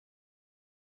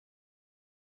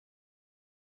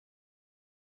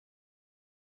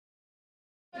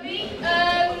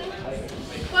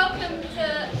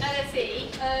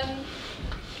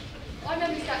I'm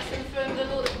Mavis Maclean from the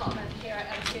Law Department here at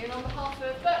LSE, and on behalf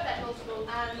of Birkbeck Law School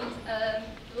and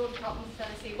the Law Department of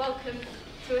LSE, welcome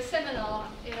to a seminar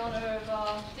in honour of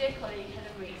our dear colleague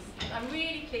Helen Reece. I'm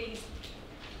really pleased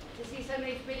to see so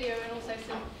many familiar and also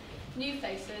some new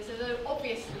faces, although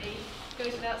obviously it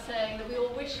goes without saying that we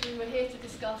all wish we were here to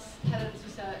discuss Helen's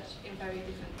research in very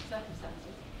different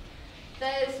circumstances.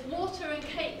 There's water and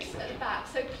cakes at the back,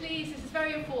 so please, this is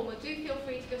very informal, do feel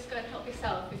free to just go and help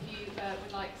yourself if you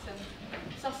would like some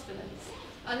sustenance.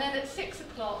 And then at 6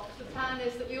 o'clock, the plan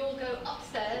is that we all go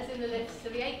upstairs in the lifts to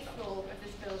the 8th floor of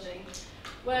this building,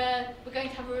 where we're going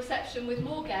to have a reception with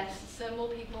more guests, more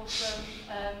people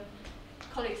from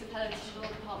colleagues of Helen's Law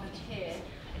Department here.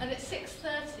 And at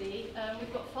 6:30,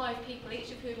 we've got 5 people, each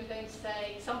of whom are going to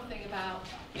say something about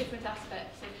different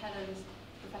aspects of Helen's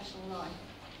professional life.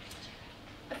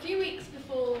 A few weeks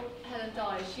before Helen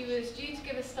died, she was due to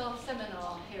give a staff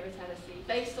seminar here at LSE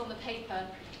based on the paper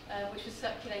which was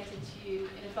circulated to you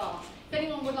in advance. If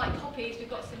anyone would like copies, we've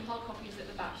got some hard copies at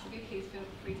the back, so do please feel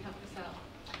free to help us out.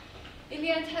 In the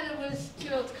end, Helen was too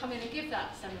ill to come in and give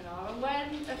that seminar, and when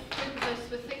a group of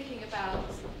us were thinking about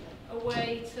a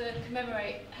way to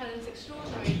commemorate Helen's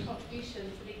extraordinary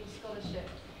contribution to legal scholarship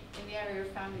in the area of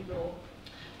family law,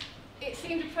 it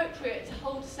seemed appropriate to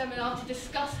hold a seminar to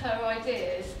discuss her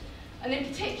ideas, and in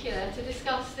particular to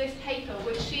discuss this paper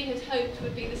which she had hoped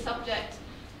would be the subject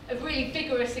of really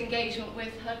vigorous engagement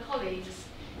with her colleagues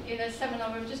in a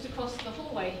seminar room just across the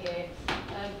hallway here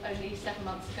only 7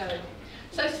 months ago.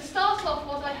 So to start off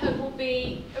what I hope will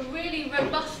be a really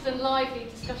robust and lively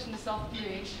discussion this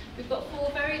afternoon, we've got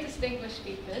 4 very distinguished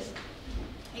speakers,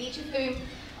 each of whom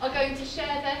are going to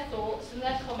share their thoughts and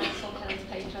their comments on Helen's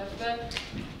paper for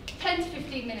 10 to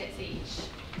 15 minutes each.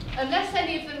 Unless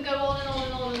any of them go on and on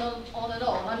and on and on and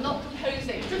on, I'm not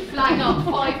proposing to flag up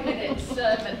 5 minutes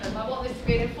at them. I want this to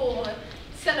be an informal and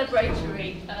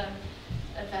celebratory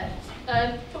event.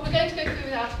 But we're going to go through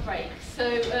without a break. So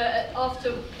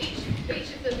after each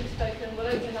of them has spoken, we'll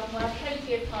open up and we'll have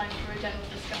plenty of time for a general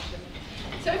discussion.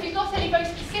 So if you've got any very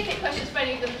specific questions for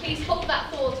any of them, please hold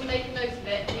that thought and make a note of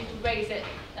it, and you can raise it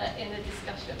in the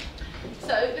discussion.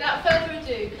 So without further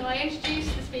ado, can I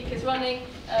introduce the speakers running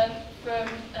from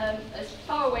as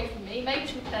far away from me.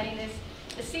 Mavis Maclean is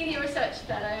a Senior Research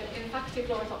Fellow in the Faculty of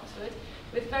Law at Oxford,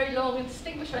 with a very long and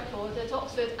distinguished record at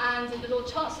Oxford and in the Lord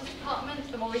Chancellor's Department,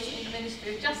 and more recently the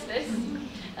Ministry of Justice,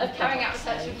 of carrying out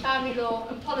research in family law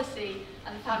and policy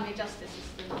and the family justice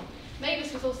system.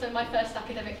 Mavis was also my first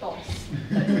academic boss,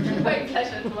 so it's a great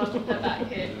pleasure to welcome her back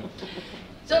here.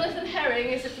 Jonathan Herring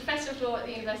is a Professor of Law at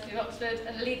the University of Oxford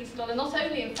and a leading scholar not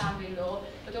only in family law,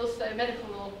 but also medical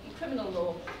law and criminal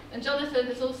law. And Jonathan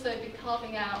has also been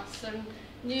carving out some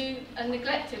new and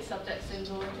neglected subjects in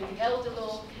law, including elder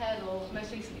law, care law, and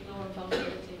most recently law and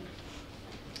vulnerability.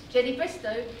 Jennie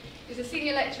Bristow is a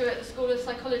senior lecturer at the School of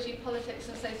Psychology, Politics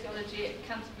and Sociology at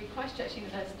Canterbury Christchurch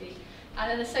University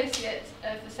and an associate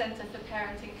of the Centre for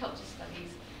Parenting Culture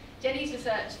Studies. Jennie's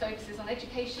research focuses on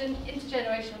education,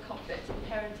 intergenerational conflict and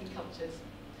parenting cultures.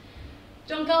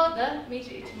 John Gardner,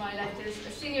 immediately to my left, is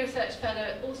a Senior Research Fellow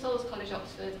at All Souls College,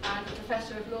 Oxford, and a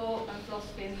Professor of Law and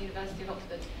Philosophy in the University of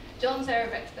Oxford. John's area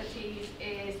of expertise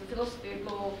is the philosophy of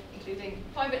law, including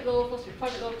private law, philosophy of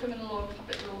private law, criminal law,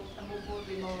 public law, and more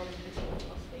broadly moral and political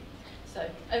philosophy. So,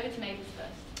 over to Mavis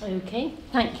first. Okay,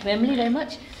 thank you, Emily, very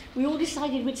much. We all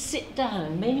decided we'd sit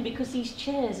down, mainly because these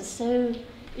chairs are so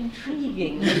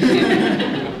intriguing.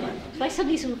 So I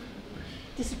suddenly sort of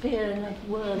disappear and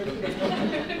whirl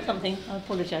something. I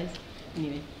apologise.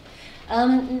 Anyway,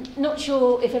 not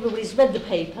sure if everybody's read the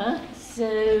paper,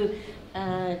 so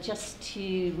just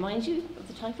to remind you of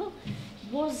the title,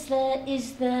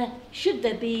 should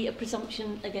there be a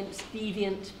presumption against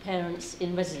deviant parents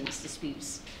in residence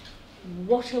disputes?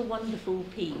 What a wonderful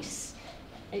piece.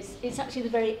 It's actually the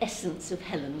very essence of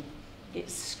Helen.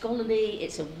 It's scholarly,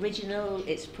 it's original,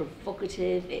 it's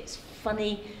provocative, it's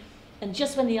funny, and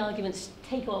just when the arguments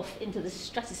take off into the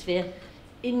stratosphere,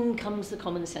 in comes the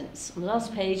common sense. On the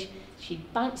last page, she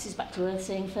bounces back to earth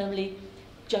saying firmly,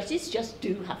 judges just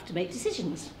do have to make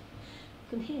decisions.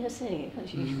 You can hear her saying it,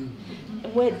 can't you?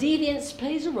 And where deviance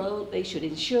plays a role, they should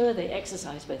ensure they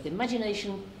exercise both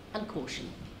imagination and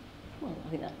caution. Well, I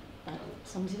think that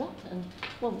sums it up, and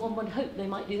well, one would hope they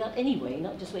might do that anyway,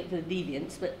 not just wait for the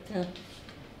deviants, but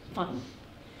fine.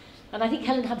 And I think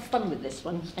Helen had fun with this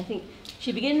one. I think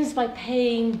she begins by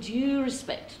paying due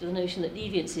respect to the notion that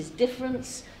deviance is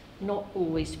difference, not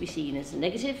always to be seen as a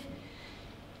negative.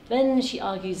 Then she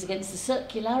argues against the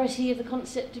circularity of the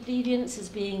concept of deviance as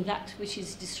being that which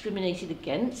is discriminated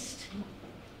against.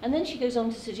 And then she goes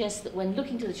on to suggest that when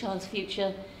looking to the child's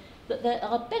future, that there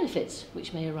are benefits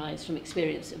which may arise from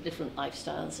experience of different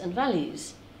lifestyles and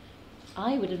values.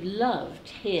 I would have loved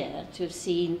here to have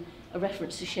seen a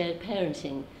reference to shared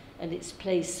parenting and its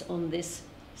place on this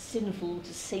sinful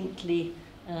to saintly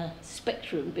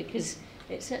spectrum, because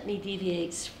it certainly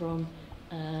deviates from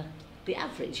the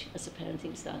average as a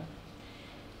parenting style.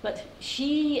 But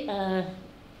she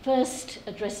first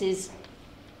addresses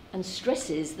and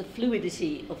stresses the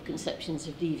fluidity of conceptions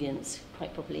of deviance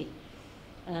quite properly.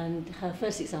 And her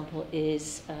first example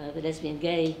is the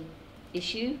lesbian-gay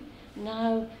issue,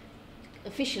 now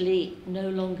officially no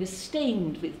longer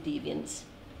stained with deviance.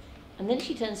 And then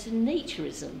she turns to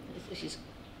naturism, which is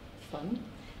fun,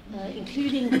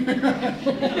 including... not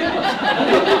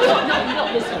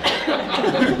this one.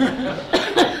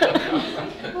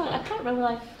 Well, I can't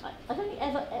remember, I've only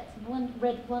ever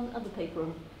read one other paper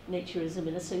on naturism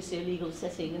in a socio-legal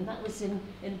setting, and that was in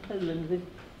Poland with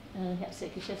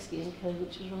Jacek Kaszewski and co,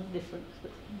 which was rather different.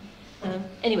 But,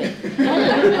 anyway, you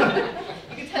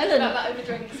can tell us about that over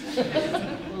drinks.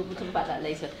 we'll talk about that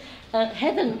later.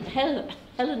 Helen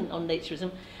on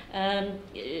naturism,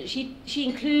 she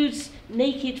includes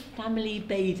naked family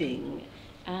bathing,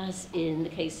 as in the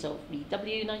case of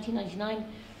W, 1999,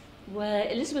 where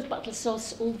Elizabeth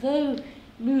Butler-Soss, although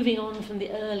moving on from the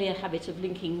earlier habit of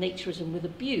linking naturism with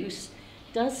abuse,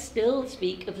 does still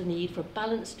speak of the need for a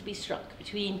balance to be struck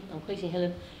between, I'm quoting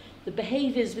Helen, the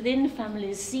behaviours within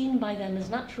families seen by them as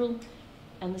natural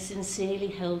and the sincerely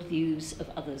held views of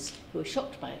others who are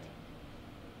shocked by it.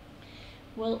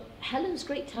 Well, Helen's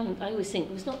great talent, I always think,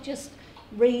 was not just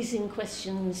raising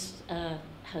questions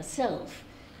herself,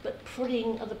 but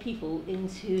prodding other people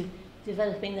into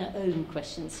developing their own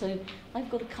questions. So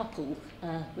I've got a couple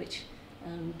which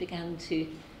began to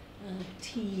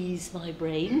tease my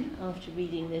brain after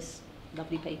reading this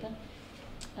lovely paper.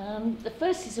 The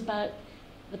first is about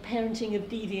the parenting of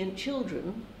deviant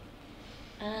children,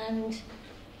 and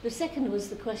the second was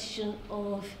the question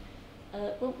of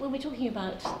when we're talking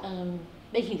about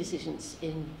making decisions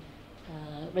in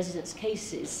residents'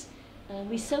 cases,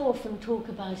 we so often talk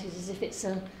about it as if it's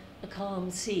a calm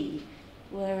sea,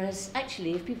 whereas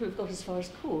actually if people have got as far as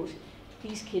court,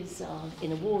 these kids are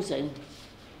in a war zone.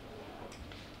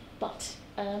 But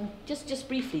just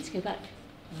briefly to go back,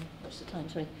 what's the time,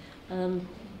 sorry,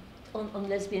 on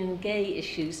lesbian and gay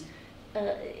issues,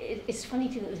 it's funny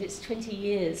to think that it's 20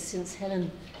 years since Helen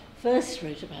first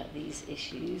wrote about these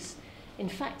issues. In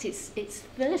fact, it's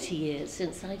 30 years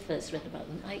since I first read about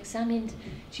them. I examined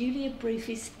Julia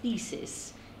Brophy's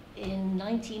thesis in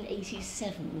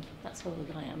 1987, that's how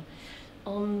old I am,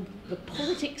 on the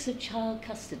politics of child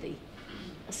custody,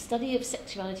 a study of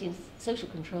sexuality and social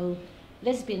control,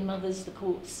 lesbian mothers, the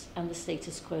courts, and the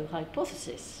status quo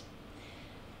hypothesis.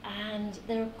 And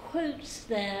there are quotes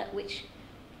there which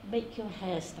make your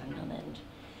hair stand on end.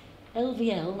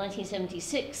 LVL,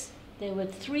 1976, there were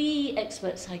 3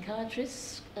 expert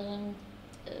psychiatrists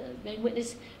bearing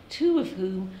witness, 2 of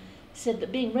whom said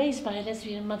that being raised by a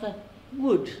lesbian mother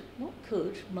would, not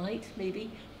could, might,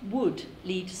 maybe, would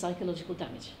lead to psychological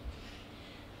damage.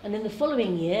 And in the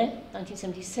following year,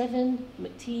 1977,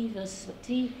 McTee versus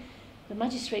McTee, the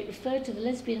magistrate referred to the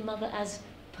lesbian mother as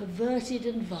perverted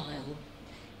and vile,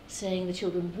 saying the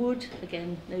children would,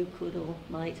 again, no could or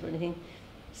might or anything,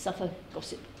 suffer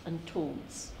gossip and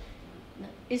taunts. Now,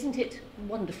 isn't it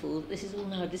wonderful that this is all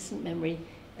now a distant memory,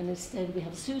 and instead we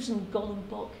have Susan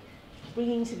Gollenbach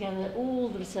bringing together all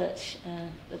the research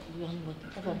that one would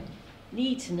ever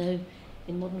need to know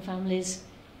in modern families,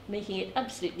 making it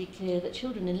absolutely clear that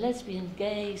children in lesbian,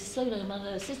 gay, solo mother,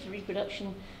 assisted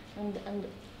reproduction, and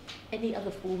any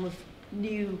other form of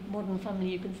new modern family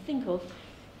you can think of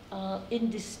are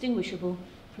indistinguishable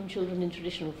from children in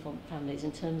traditional families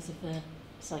in terms of their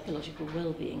psychological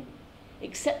well-being,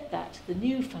 except that the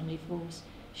new family forms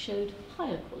showed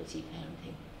higher quality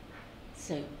parenting.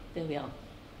 So there we are.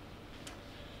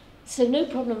 So no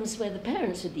problems where the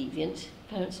parents are deviant,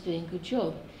 parents are doing a good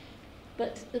job.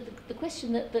 But the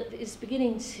question that is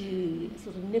beginning to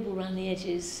sort of nibble around the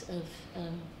edges of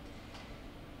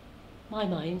my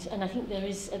mind, and I think there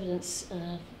is evidence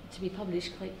to be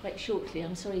published quite shortly,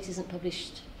 I'm sorry it isn't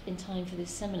published in time for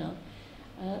this seminar,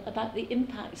 about the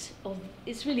impact of,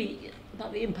 it's really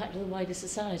about the impact of the wider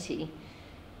society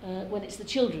when it's the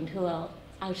children who are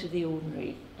out of the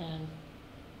ordinary,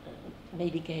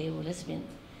 maybe gay or lesbian.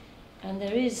 And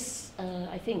there is,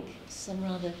 I think, some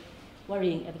rather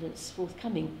worrying evidence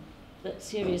forthcoming that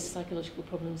serious psychological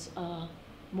problems are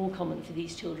more common for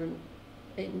these children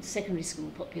in secondary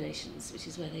school populations, which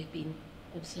is where they've been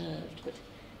observed. But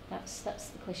that's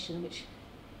the question which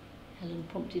Helen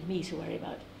prompted me to worry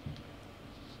about.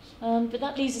 But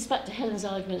that leads us back to Helen's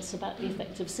arguments about the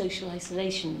effect of social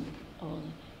isolation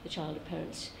on the child of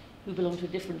parents who belong to a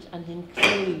different and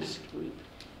enclosed group,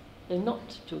 though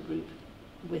not to a group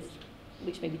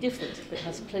which may be different, but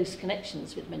has close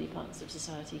connections with many parts of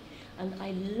society. And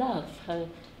I love her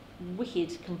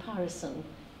wicked comparison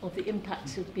of the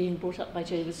impact of being brought up by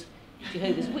Jehovah's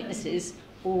Witnesses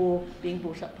or being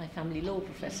brought up by family law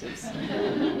professors.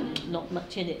 Not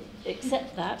much in it,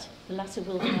 except that the latter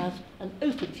will have an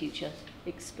open future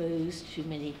exposed to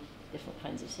many different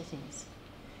kinds of settings.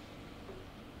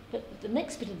 But the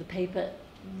next bit of the paper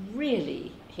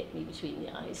really hit me between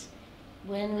the eyes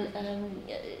when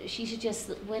she suggests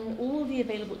that when all the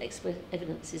available expert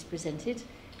evidence is presented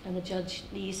and the judge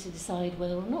needs to decide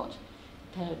whether or not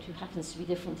a parent who happens to be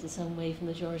different in some way from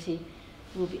the majority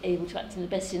will be able to act in the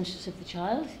best interest of the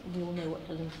child. We all know what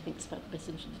Helen thinks about the best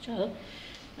interest of the child.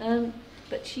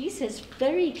 But she says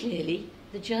very clearly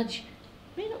the judge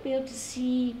may not be able to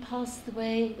see past the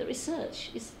way that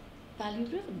research is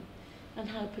value-driven and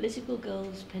how political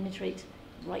goals penetrate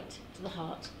right to the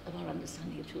heart of our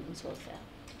understanding of children's welfare.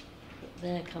 But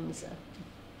there comes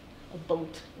a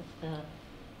bolt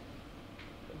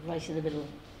right in the middle.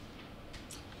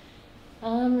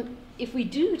 If we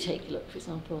do take a look, for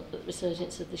example, at the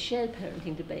resurgence of the shared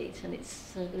parenting debate, and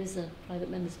there is a private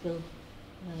member's bill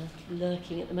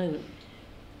lurking at the moment,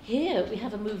 here we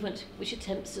have a movement which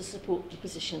attempts to support the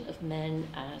position of men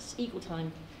as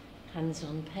equal-time,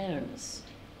 hands-on parents.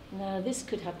 Now, this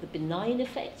could have the benign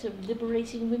effect of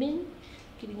liberating women,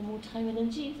 giving them more time and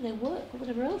energy for their work or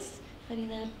whatever else, having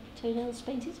their toenails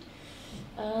painted,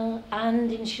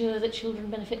 and ensure that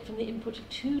children benefit from the input of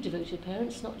two devoted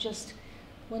parents, not just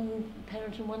one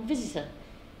parent and one visitor.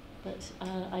 But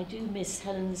I do miss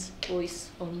Helen's voice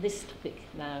on this topic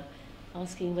now,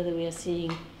 asking whether we are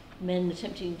seeing men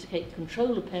attempting to take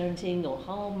control of parenting or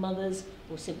harm mothers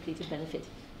or simply to benefit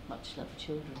much-loved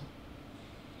children.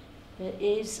 There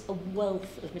is a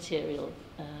wealth of material,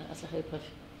 as I hope I've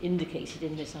indicated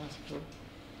in this article.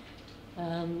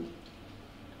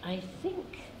 I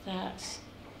think that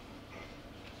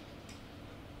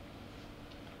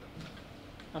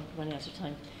I'm running out of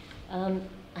time.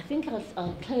 I think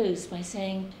I'll close by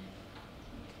saying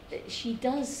that she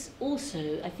does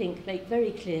also, I think, make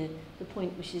very clear the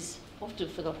point which is often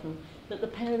forgotten, that the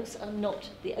parents are not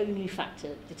the only factor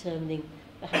determining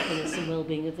the happiness and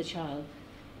well-being of the child.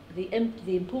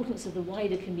 The importance of the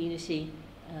wider community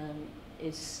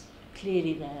is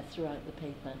clearly there throughout the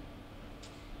paper.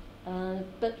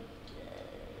 But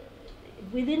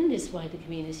within this wider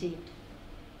community,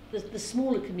 the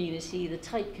smaller community, the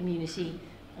tight community,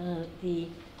 the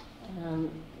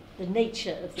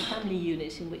nature of the family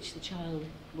unit in which the child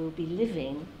will be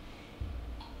living,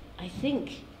 I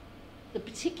think the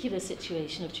particular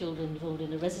situation of children involved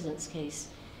in a residence case,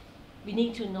 we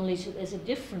need to acknowledge that there's a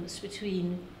difference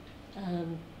between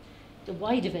the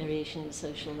wider variation in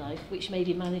social life, which may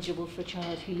be manageable for a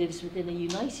child who lives within a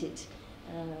united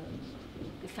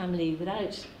family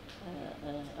without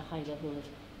a high level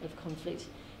of conflict.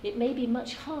 It may be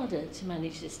much harder to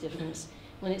manage this difference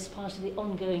when it's part of the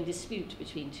ongoing dispute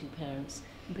between two parents,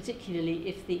 and particularly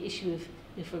if the issue of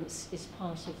difference is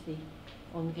part of the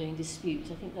ongoing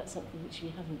dispute. I think that's something which we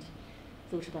haven't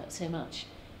thought about so much.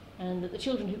 And that the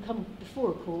children who come before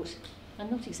a court are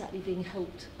not exactly being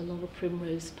helped along a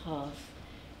primrose path,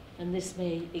 and this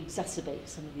may exacerbate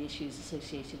some of the issues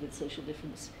associated with social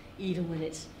difference, even when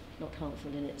it's not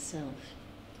harmful in itself.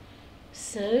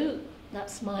 So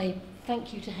that's my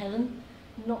thank you to Helen,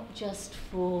 not just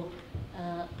for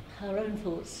her own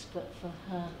thoughts, but for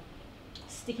her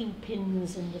sticking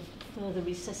pins in the further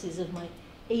recesses of my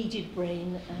aged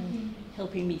brain and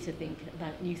helping me to think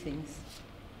about new things.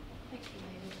 Thank you,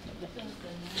 Mavis.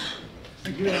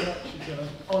 Thank you very much. It's an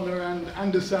honour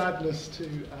and a sadness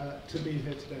to be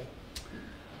here today.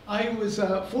 I was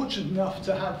fortunate enough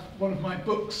to have one of my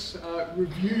books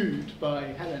reviewed by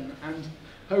Helen, and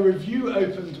her review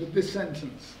opened with this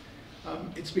sentence.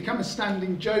 It's become a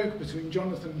standing joke between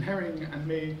Jonathan Herring and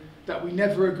me that we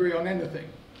never agree on anything.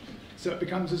 So it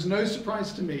becomes as no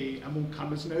surprise to me, and will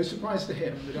come as no surprise to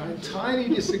him, that I entirely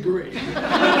disagree with the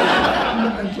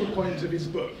fundamental point of his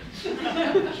book. She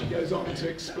goes on to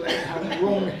explain how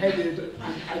wrong-headed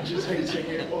and agitating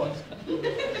it was.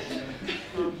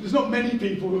 There's not many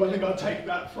people who I think I'll take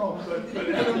that from, but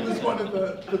Helen was one of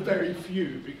the very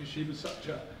few, because she was such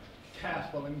a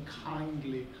careful and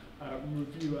kindly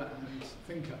reviewer and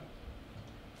thinker.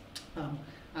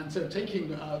 And so taking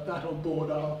that on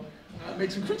board, I'll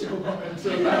make some critical comments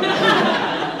about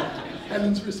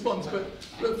Helen's response, but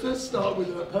first start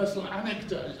with a personal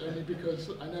anecdote, only because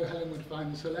I know Helen would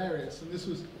find this hilarious. And this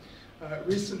was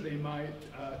recently my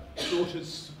daughter's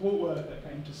support worker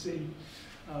came to see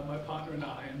my partner and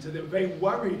I, and so they were very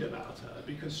worried about her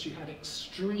because she had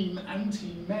extreme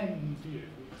anti-men views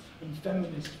and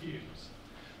feminist views.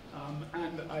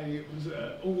 And I was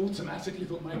automatically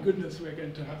thought, my goodness, we're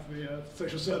going to have the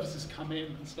social services come in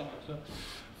and start a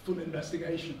full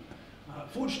investigation.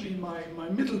 Fortunately, my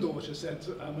middle daughter said,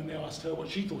 when they asked her what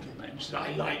she thought of men, she said,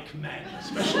 I like men,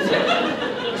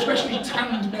 especially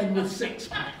tanned men with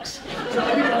six-packs. So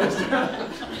anyway,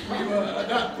 we were, at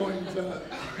that point,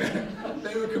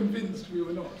 they were convinced we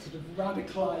were not sort of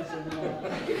radicalising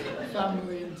our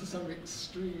family into some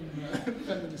extreme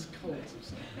feminist cult or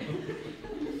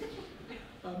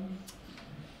something.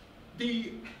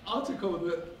 The article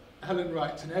that Helen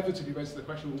writes inevitably raises the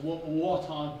question, well, what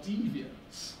are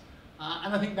deviants?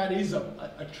 And I think that is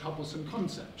a troublesome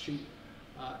concept.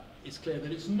 It's clear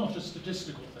that it's not a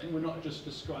statistical thing. We're not just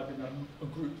describing a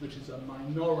group that is a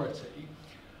minority.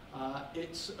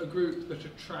 It's a group that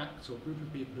attracts, or a group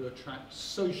of people who attract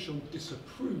social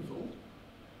disapproval.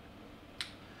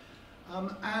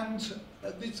 And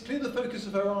it's clear the focus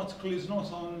of her article is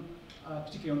not on,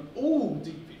 particularly on all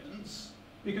deviants,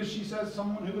 because she says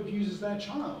someone who abuses their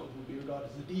child would be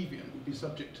regarded as a deviant, would be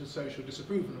subject to social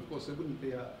disapproval. And of course, there wouldn't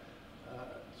be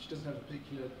she doesn't have a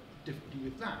particular difficulty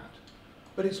with that.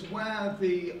 But it's where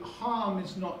the harm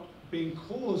is not being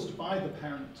caused by the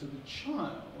parent to the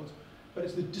child, but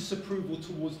it's the disapproval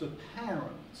towards the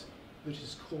parent that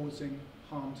is causing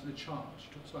harm to the child. She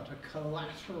talks about a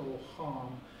collateral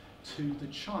harm to the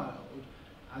child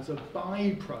as a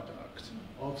byproduct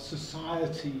of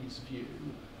society's view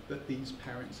that these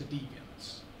parents are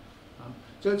deviants.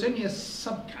 So it's only a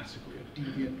subcategory of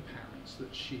deviant parents that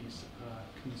she's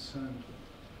concerned with.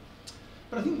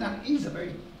 But I think that is a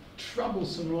very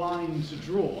troublesome line to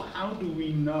draw. How do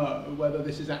we know whether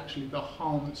this is actually the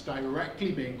harm that's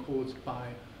directly being caused by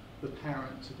the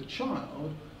parent to the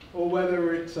child, or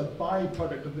whether it's a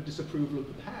byproduct of the disapproval of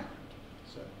the parent?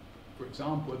 So, for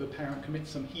example, if the parent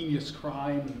commits some heinous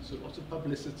crime and there's a lot of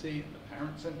publicity and the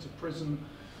parent's sent to prison,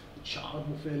 the child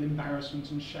will feel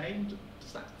embarrassment and shame.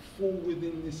 Does that fall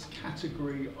within this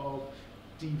category of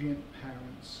deviant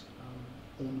parents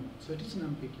or not? So it is an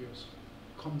ambiguous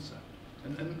concept,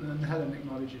 and Helen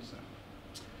acknowledges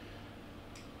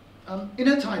that. In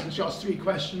her title, she asks three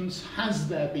questions. Has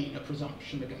there been a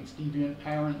presumption against deviant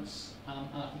parents? And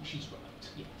I think she's right.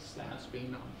 Yes, there has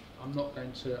been. I'm not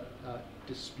going to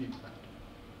dispute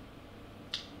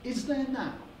that. Is there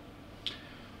now?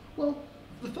 Well,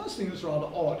 the first thing that's rather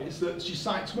odd is that she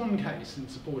cites one case in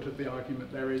support of the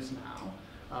argument there is now,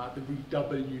 the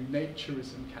W.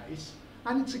 Naturism case,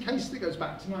 and it's a case that goes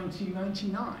back to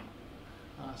 1999.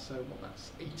 So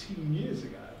that's 18 years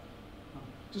ago.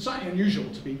 So it's slightly unusual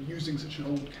to be using such an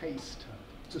old case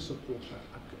to support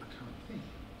a current thing.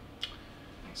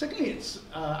 Secondly, it's,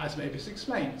 as Mavis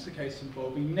explained, it's a case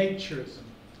involving naturism.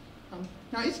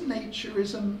 Now, is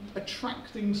naturism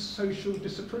attracting social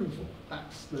disapproval?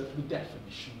 That's the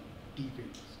definition of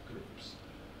deviant groups.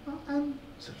 And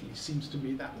certainly seems to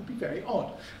me that would be very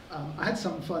odd. I had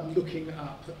some fun looking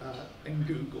up in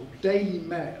Google Daily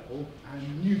Mail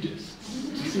and nudists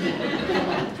to see what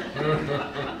would come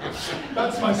up.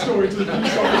 That's my story to the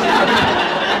police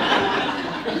officer.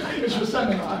 It's your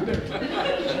seminar.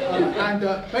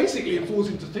 And basically it falls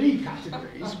into three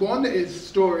categories. One is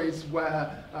stories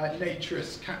where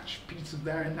naturists catch pieces of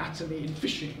their anatomy in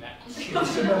fishing nets,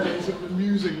 similar sort of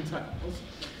amusing tales.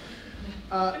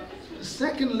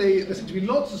 Secondly, there seem to be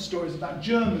lots of stories about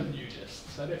German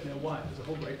nudists. I don't know why, there's a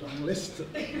whole great long list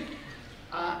of them.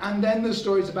 And then there's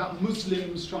stories about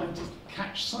Muslims trying to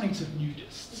catch sight of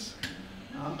nudists.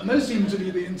 And those seem to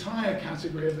be the entire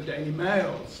category of the Daily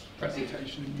Mail's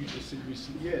presentation of nudists in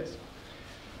recent years.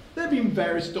 There have been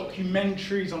various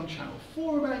documentaries on Channel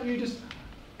 4 about nudists,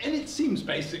 and it seems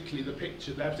basically the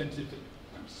picture they're presented to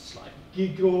perhaps a slight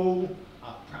giggle,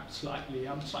 perhaps slightly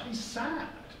sad.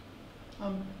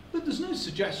 But there's no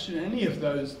suggestion in any of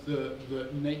those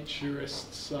that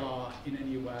naturists are in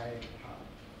any way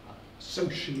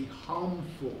socially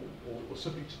harmful or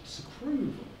subject to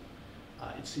disapproval.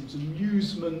 It seems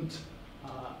amusement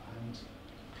and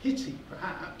pity,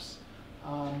 perhaps,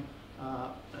 and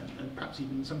perhaps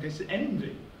even in some cases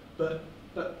envy, but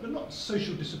not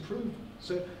social disapproval.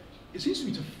 So it seems to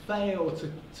me to fail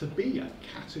to be a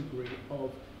category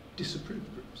of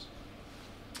disapproved groups.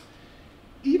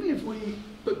 Even if we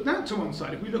put that to one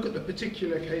side, if we look at the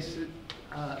particular case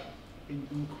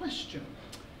in question,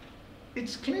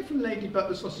 it's clear from Lady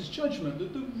Butler-Sloss's judgment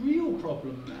that the real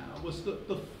problem now was that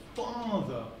the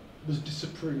father was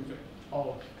disapproving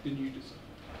of the nudism.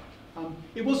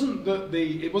 It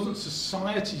wasn't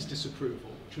society's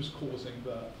disapproval which was causing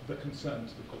the concern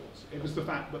to the courts. It was the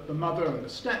fact that the mother and the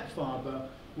stepfather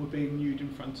were being nude in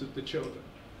front of the children.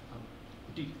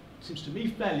 It seems to me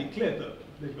fairly clear that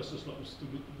Lady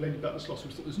Butler-Sloss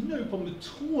thought there's no problem at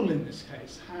all in this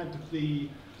case had the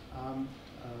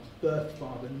birth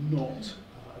father not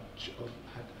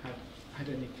had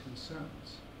any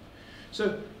concerns.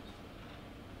 So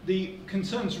the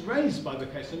concerns raised by the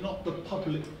case are not the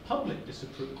public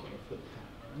disapproval of the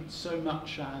parents so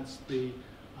much as the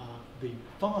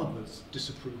father's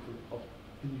disapproval of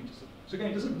the nudism. So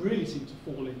again, it doesn't really seem to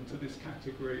fall into this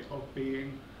category of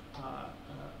being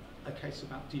a case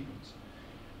about deviance.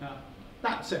 Now,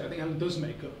 that said, I think Helen does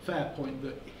make a fair point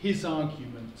that his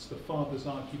arguments, the father's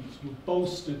arguments, were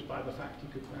bolstered by the fact he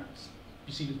could perhaps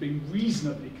be seen as being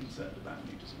reasonably concerned about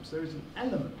nudism. So there is an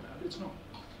element there, but it's not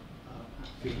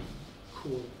at the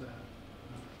core of their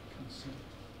concern.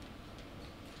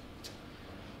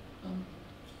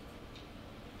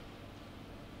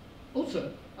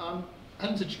 Also,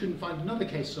 Helen said she couldn't find another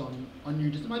case on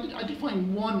nudism. I did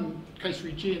find one case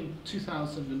reaching in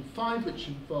 2005, which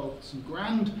involved some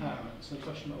grandparents, the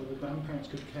question of whether grandparents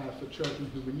could care for children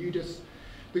who were nudists.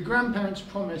 The grandparents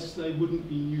promised they wouldn't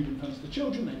be nude in front of the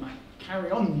children, they might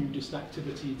carry on nudist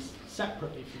activities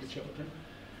separately for the children.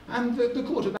 And the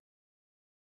court at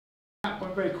that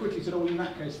point very quickly said, oh, in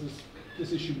that case,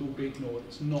 this issue will be ignored,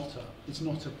 it's not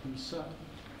a concern.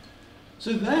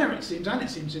 So there it seems, and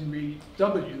it seems in Re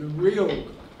W, the real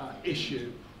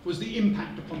issue was the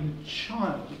impact upon the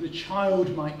child. The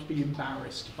child might be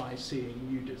embarrassed by seeing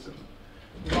nudism,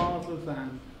 rather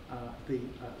than the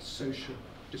social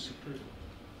disapproval.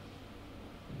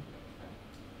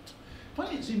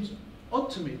 Finally, it seems odd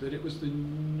to me that it was the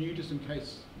nudism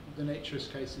case, the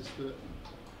naturist cases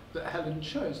that Helen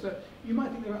chose. That you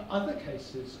might think there are other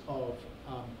cases of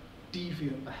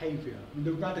deviant behaviour. I mean,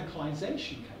 the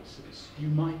radicalisation cases you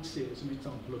might see as an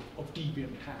example of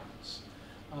deviant parents.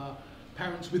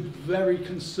 Parents with very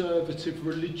conservative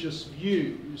religious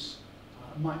views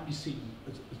might be seen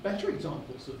as better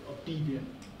examples of deviant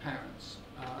parents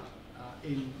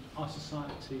in our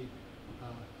society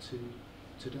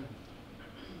today.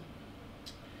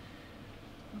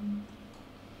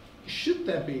 Should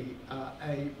there be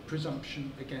a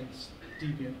presumption against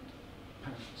deviant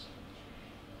parents?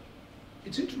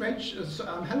 It's interesting, as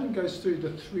Helen goes through the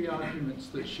three arguments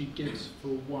that she gives for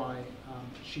why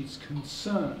she's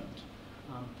concerned.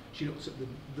 She looks at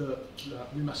the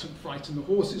we mustn't frighten the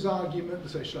horses argument, the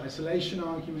social isolation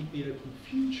argument, the open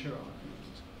future argument.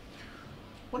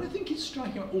 What I think is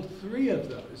striking about all three of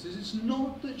those is it's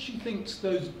not that she thinks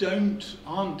those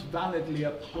aren't validly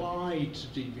applied to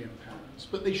deviant parents,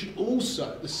 but they should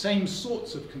also, the same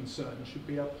sorts of concerns should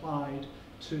be applied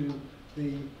to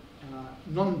the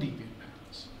non-deviant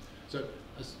parents. So,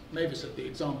 as Mavis said, the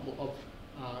example of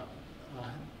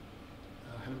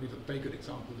Helen Reece, a very good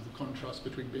example of the contrast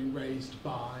between being raised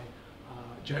by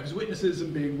Jehovah's Witnesses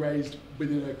and being raised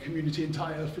within a community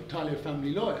entirely of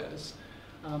family lawyers.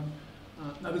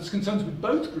 Now, there's concerns with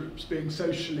both groups being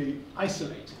socially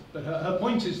isolated, but her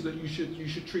point is that you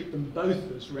should treat them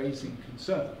both as raising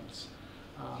concerns.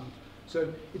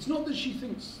 So it's not that she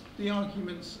thinks the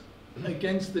arguments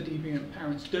against the deviant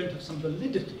parents don't have some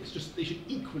validity, it's just that they should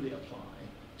equally apply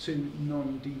to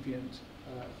non-deviant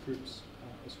groups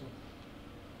as well.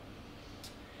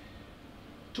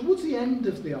 Towards the end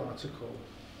of the article,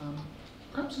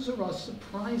 perhaps there's a rather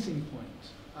surprising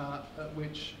point at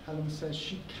which Helen says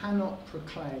she cannot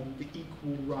proclaim the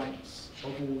equal rights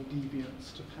of all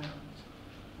deviants to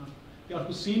parent. The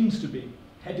article seems to be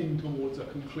heading towards a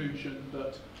conclusion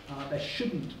that there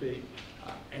shouldn't be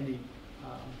any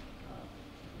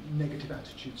negative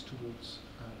attitudes towards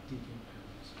deviant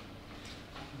parents.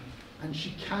 And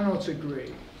she cannot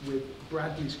agree with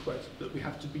Bradley's quote that we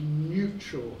have to be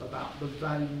neutral about the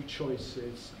value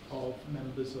choices of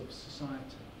members of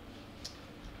society.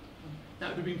 Now,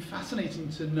 it would have been fascinating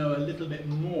to know a little bit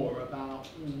more about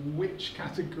which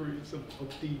categories of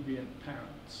deviant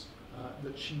parents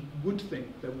that she would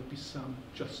think there would be some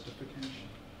justification.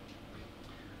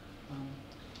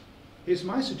 Here's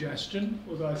my suggestion,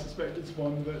 although I suspect it's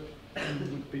one that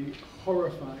you would be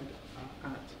horrified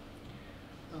at.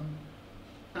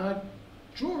 And I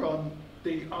draw on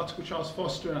the article Charles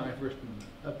Foster and I have written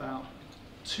about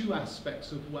two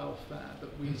aspects of welfare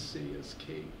that we see as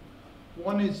key.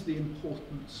 One is the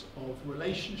importance of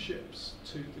relationships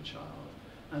to the child,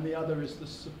 and the other is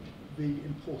the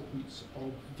importance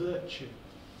of virtue.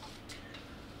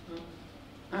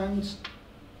 And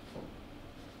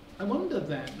I wonder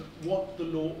then what the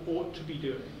law ought to be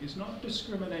doing is not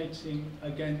discriminating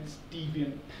against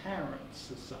deviant parents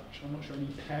as such. I'm not sure any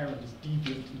parent is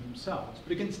deviant in themselves,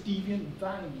 but against deviant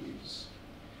values.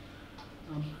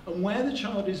 And where the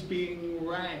child is being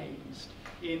raised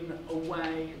in a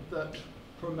way that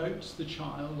promotes the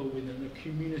child, or within a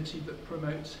community that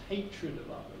promotes hatred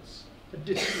of others, a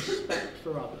disrespect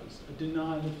for others, a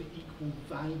denial of the equal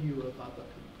value of other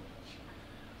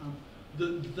people.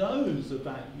 Those are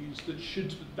values that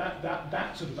should,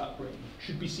 that sort of upbringing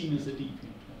should be seen as a deviant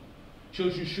one.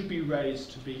 Children should be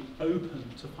raised to be open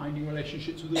to finding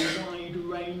relationships with a wide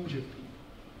range of people.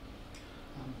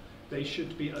 They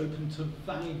should be open to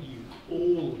value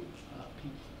all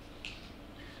people.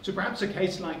 So perhaps a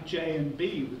case like J and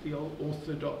B with the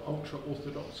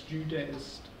ultra-Orthodox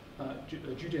Judaism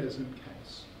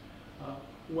case,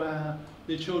 where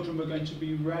the children were going to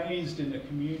be raised in a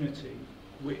community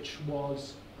which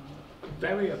was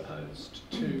very opposed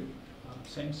to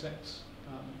same-sex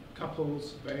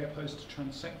couples, very opposed to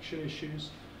transsexual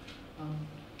issues.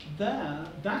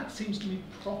 That seems to be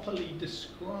properly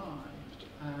described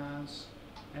as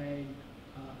a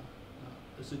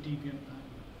deviant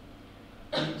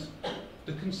value. And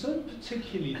the concern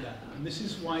particularly there, and this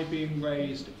is why being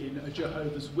raised in a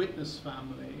Jehovah's Witness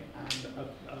family and a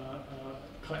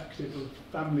collective of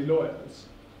family lawyers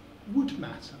would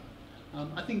matter.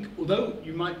 I think, although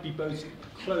you might be both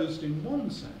closed in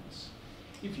one sense,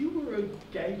 if you were a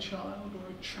gay child or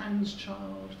a trans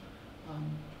child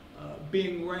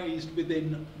being raised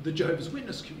within the Jehovah's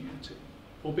Witness community,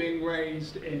 or being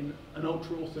raised in an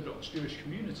ultra-Orthodox Jewish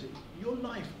community, your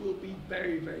life will be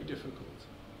very, very difficult.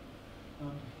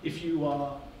 If you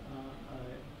are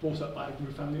brought up by a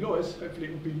group of family lawyers, hopefully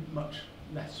it will be much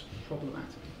less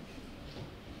problematic.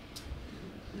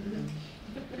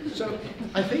 So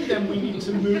I think then we need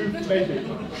to move maybe.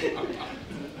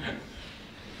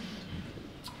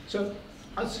 So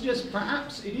I'd suggest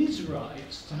perhaps it is right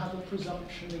to have a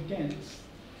presumption against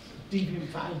deviant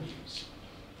values,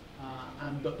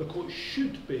 and that the court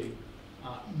should be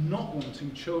not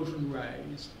wanting children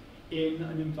raised in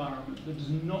an environment that does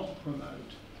not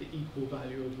promote the equal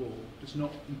value of all, does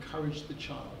not encourage the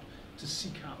child to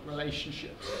seek out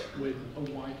relationships with a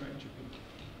wide range of people.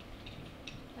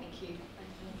 Thank you.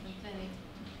 Jennie.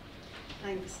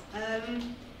 Thanks.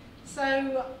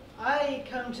 So I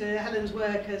come to Helen's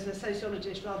work as a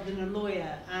sociologist rather than a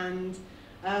lawyer, and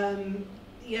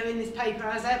you know, in this paper,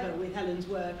 as ever with Helen's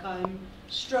work, I'm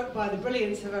struck by the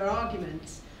brilliance of her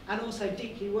arguments, and also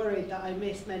deeply worried that I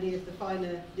missed many of the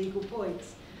finer legal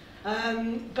points.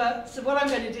 So what I'm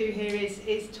going to do here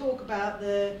is talk about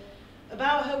her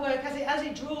work as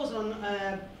it draws on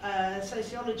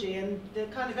sociology and the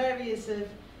kind of areas of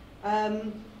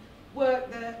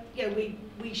work that we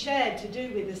shared to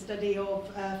do with the study of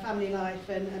family life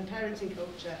and parenting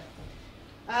culture.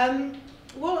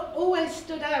 What always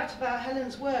stood out about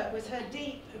Helen's work was her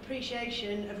deep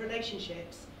appreciation of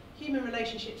relationships, human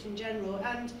relationships in general,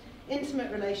 and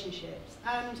intimate relationships,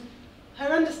 and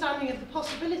her understanding of the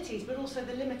possibilities but also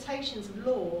the limitations of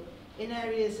law in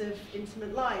areas of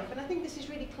intimate life. And I think this is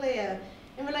really clear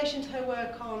in relation to her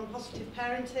work on positive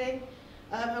parenting,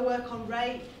 her work on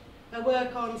rape, her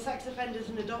work on sex offenders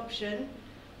and adoption.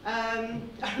 I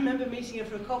remember meeting her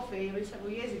for a coffee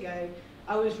several years ago.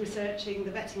 I was researching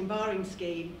the vetting and barring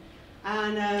scheme,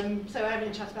 and so having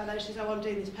a chat about that, she said, "Oh, I'm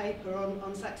doing this paper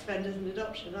on sex offenders and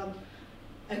adoption."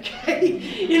 Okay,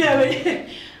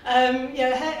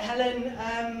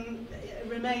 Helen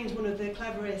remains one of the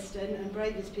cleverest and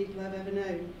bravest people I've ever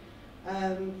known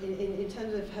in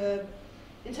terms of her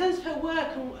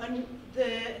work and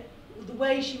the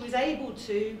way she was able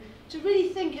to really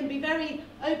think and be very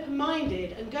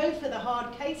open-minded and go for the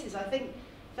hard cases, I think,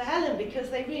 for Helen, because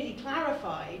they really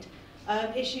clarified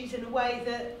issues in a way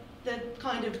that the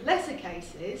kind of lesser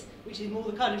cases, which is more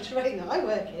the kind of terrain that I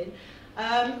work in,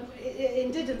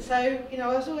 it didn't. So, I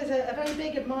was always a very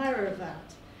big admirer of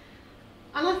that.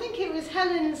 And I think it was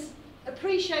Helen's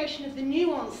appreciation of the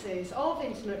nuances of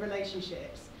intimate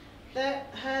relationships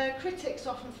that her critics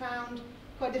often found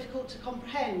quite difficult to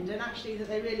comprehend, and actually that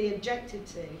they really objected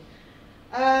to.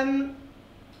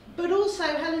 But also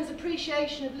Helen's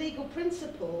appreciation of legal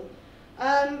principle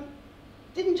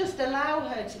didn't just allow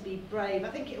her to be brave, I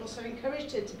think it also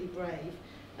encouraged her to be brave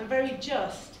and very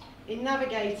just in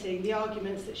navigating the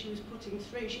arguments that she was putting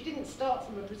through. She didn't start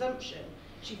from a presumption,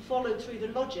 she followed through the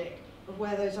logic of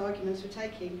where those arguments were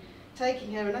taking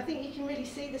her, and I think you can really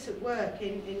see this at work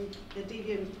in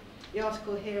the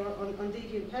article here on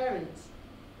deviant parents.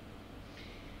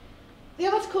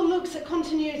 The article looks at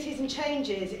continuities and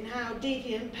changes in how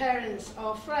deviant parents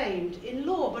are framed in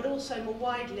law, but also more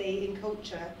widely in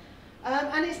culture.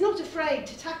 And it's not afraid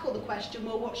to tackle the question,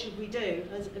 well, what should we do?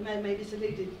 As Mavis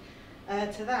alluded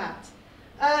to that.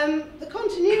 The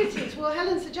continuities, well,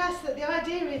 Helen suggests that the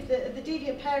idea is that the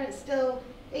deviant parent still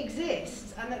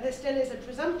exists and that there still is a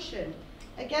presumption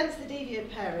against the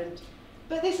deviant parent.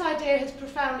 But this idea has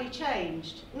profoundly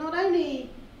changed, not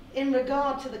only in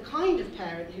regard to the kind of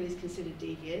parent who is considered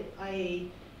deviant,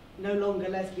 i.e. no longer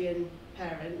lesbian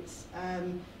parents,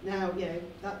 now, you know,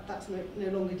 that's no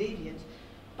longer deviant.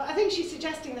 But I think she's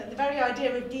suggesting that the very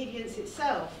idea of deviance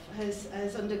itself has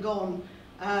undergone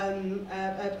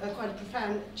a quite a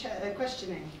profound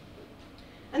questioning.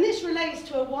 And this relates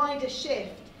to a wider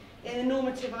shift in the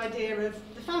normative idea of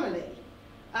the family.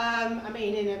 I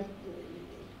mean,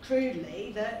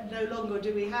 crudely, that no longer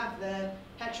do we have the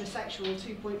heterosexual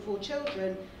 2.4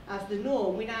 children as the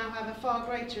norm. We now have a far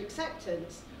greater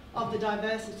acceptance of the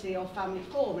diversity of family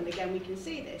form. And again, we can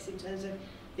see this in terms of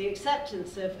the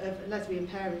acceptance of lesbian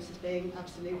parents as being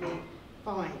absolutely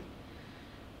fine.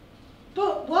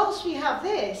 But whilst we have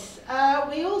this,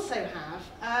 we also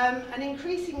have an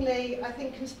increasingly, I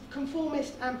think,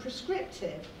 conformist and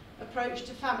prescriptive approach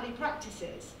to family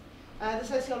practices. The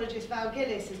sociologist Val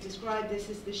Gillis has described this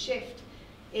as the shift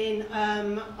in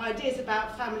ideas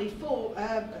about family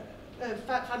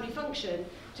function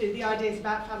to the ideas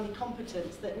about family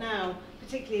competence that now,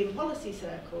 particularly in policy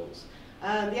circles,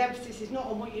 the emphasis is not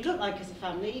on what you look like as a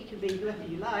family, you can be whoever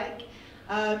you like,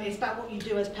 it's about what you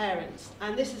do as parents.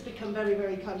 And this has become very,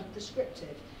 very kind of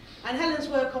prescriptive. And Helen's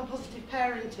work on positive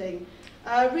parenting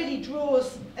really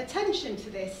draws attention to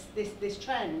this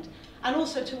trend, and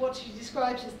also to what she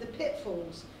describes as the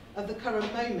pitfalls of the current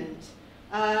moment,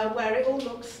 where it all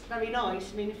looks very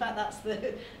nice. I mean, in fact, that's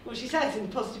what she says in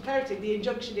positive parenting, the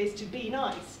injunction is to be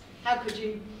nice. How could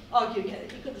you argue? You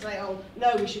couldn't say, oh,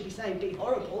 no, we should be saying be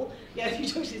horrible. Yeah, the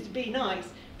injunction is to be nice.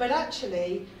 But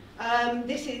actually,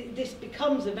 this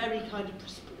becomes a very kind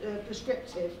of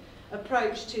prescriptive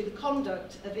approach to the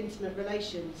conduct of intimate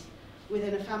relations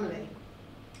within a family.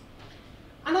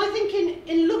 And I think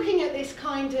in looking at this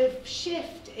kind of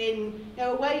shift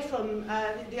away from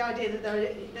the idea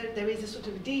that there is a sort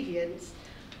of deviance,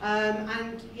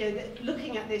 and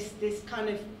looking at this kind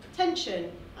of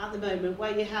tension at the moment,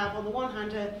 where you have on the one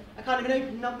hand a kind of an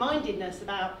open-mindedness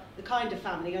about the kind of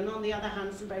family, and on the other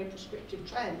hand some very prescriptive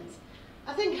trends,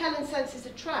 I think Helen senses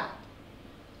a trap.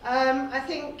 I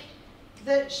think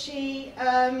that she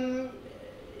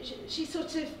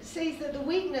sort of sees that the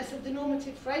weakness of the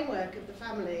normative framework of the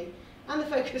family and the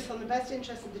focus on the best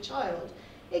interest of the child,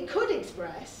 it could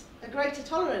express a greater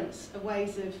tolerance of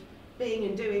ways of being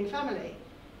and doing family.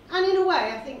 And in a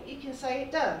way, I think you can say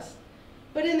it does.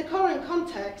 But in the current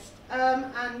context,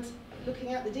 and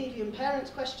looking at the deviant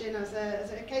parents question as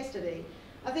a case study,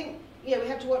 I think we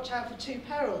have to watch out for two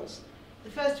perils. The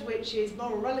first of which is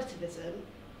moral relativism,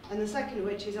 and the second of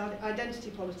which is identity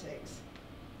politics.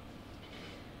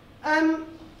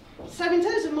 So in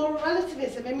terms of moral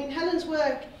relativism, I mean, Helen's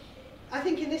work, I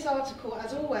think in this article,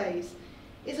 as always,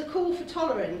 is a call for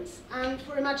tolerance and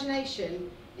for imagination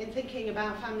in thinking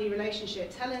about family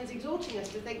relationships. Helen's exhorting us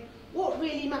to think what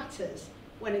really matters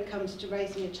when it comes to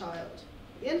raising a child.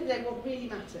 At the end of the day, what really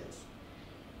matters.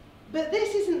 But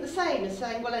this isn't the same as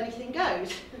saying, well, anything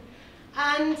goes.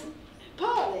 And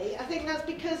partly, I think that's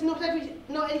because not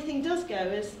anything does go,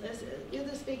 as the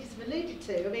other speakers have alluded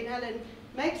to. I mean, Helen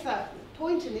makes that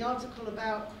point in the article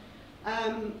about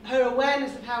her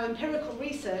awareness of how empirical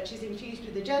research is infused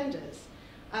with agendas,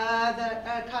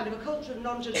 that kind of a culture of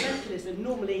non-judgmentalism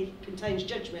normally contains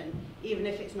judgment, even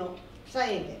if it's not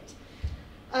saying it.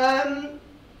 And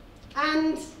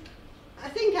I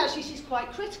think actually she's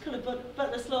quite critical of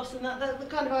Butler's loss, and that the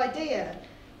kind of idea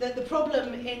that the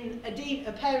problem in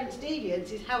a parent's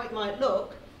deviance is how it might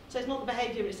look, so it's not the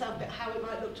behaviour itself, but how it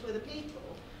might look to other people.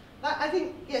 That, I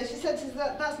think, she says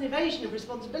that's an evasion of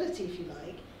responsibility, if you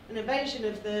like, an evasion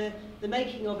of the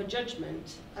making of a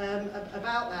judgment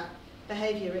about that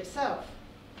behaviour itself.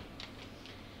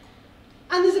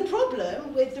 And there's a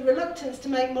problem with the reluctance to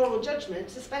make moral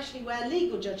judgments, especially where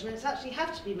legal judgments actually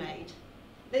have to be made.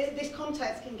 This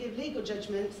context can give legal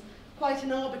judgments quite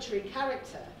an arbitrary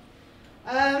character.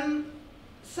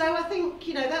 So I think,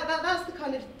 that's the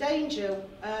kind of danger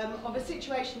of a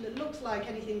situation that looks like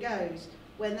anything goes,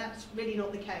 when that's really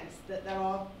not the case, that there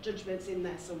are judgments in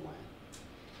there somewhere.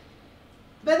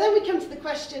 But then we come to the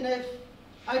question of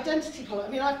identity politics.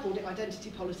 I mean, I've called it identity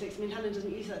politics. I mean, Helen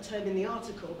doesn't use that term in the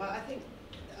article, but I think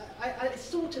I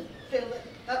sort of feel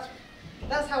that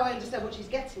that's how I understand what she's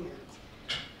getting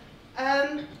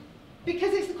at.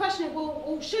 because it's the question of,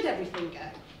 well, should everything go?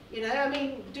 You know, I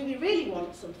mean, do we really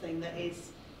want something that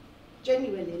is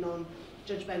genuinely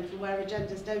non-judgmental, where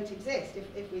agendas don't exist,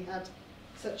 if we had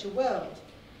such a world?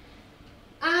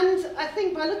 And I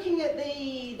think by looking at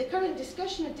the current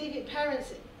discussion of deviant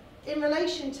parents in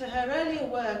relation to her earlier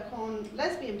work on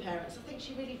lesbian parents, I think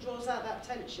she really draws out that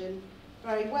tension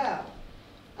very well.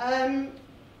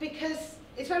 Because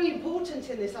it's very important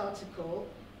in this article,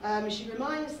 she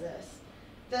reminds us,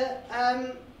 that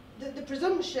the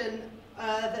presumption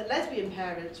that lesbian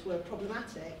parents were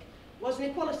problematic was an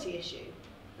equality issue.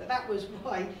 That was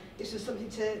why this was something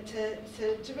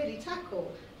to really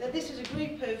tackle. That this was a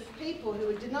group of people who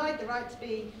were denied the right to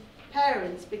be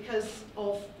parents because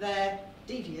of their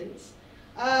deviance.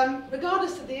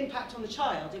 Regardless of the impact on the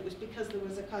child, it was because there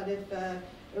was a kind of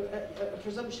a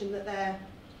presumption that their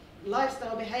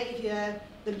lifestyle behaviour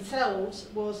themselves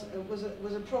was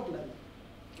a problem.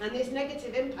 And this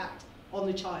negative impact on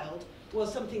the child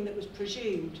was something that was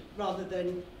presumed rather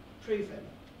than proven.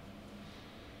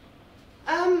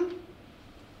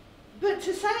 But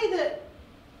to say that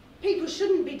people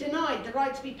shouldn't be denied the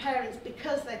right to be parents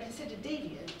because they're considered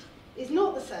deviant is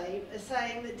not the same as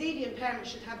saying that deviant parents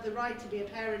should have the right to be a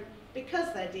parent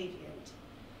because they're deviant.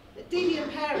 That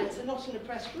deviant parents are not an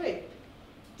oppressed group.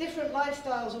 Different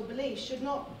lifestyles or beliefs should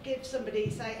not give somebody,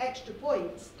 say, extra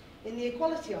points in the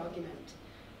equality argument.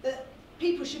 That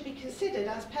people should be considered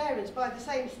as parents by the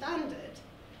same standard.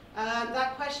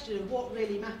 That question of what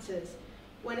really matters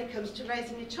when it comes to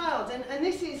raising a child. And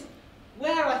this is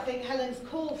where I think Helen's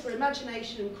call for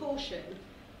imagination and caution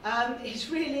is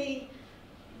really,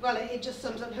 well, it just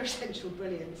sums up her essential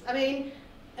brilliance. I mean,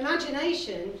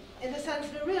 imagination in the sense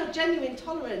of a real genuine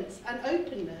tolerance and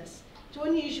openness to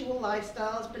unusual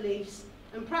lifestyles, beliefs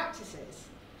and practices.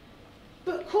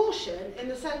 But caution in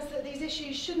the sense that these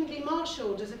issues shouldn't be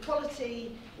marshalled as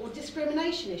equality or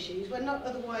discrimination issues when not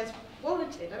otherwise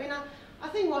warranted. I mean, I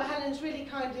think what Helen's really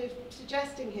kind of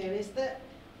suggesting here is that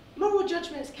moral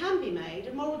judgments can be made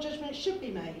and moral judgments should be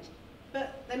made,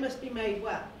 but they must be made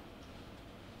well.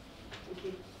 Thank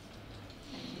you.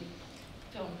 Thank you.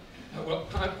 John. Well,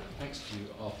 thanks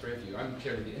to all three of you. I'm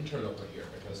clearly the interloper here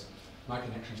because my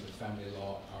connections with family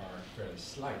law are fairly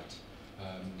slight.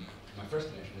 My first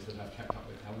connection is that I've kept up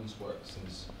with Helen's work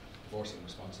since Divorcing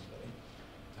Responsibly,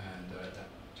 and that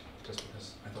just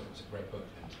because I thought it was a great book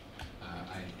and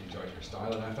I enjoyed her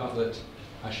style, and I felt that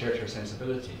I shared her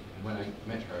sensibility. And when I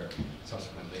met her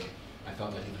subsequently, I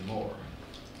felt that even more.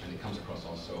 And it comes across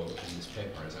also in this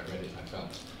paper. As I read it, I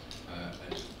felt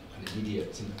an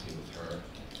immediate sympathy with her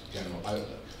general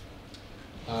outlook.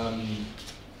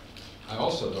 I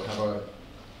also, though, have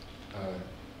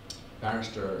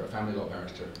a family law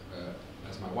barrister,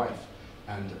 as my wife.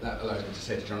 And that allows me to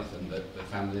say to Jonathan that the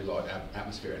family law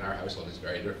atmosphere in our household is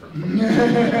very different from the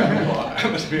family law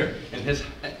atmosphere in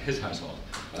his household.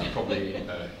 Probably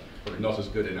not as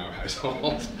good in our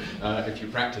household. If you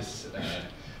practice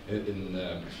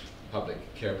in public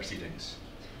care proceedings,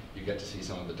 you get to see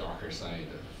some of the darker side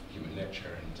of human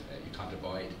nature, and you can't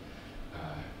avoid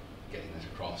getting that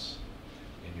across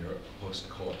in your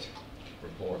post-court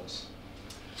reports.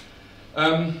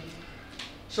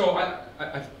 So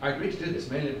I agreed to do this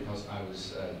mainly because I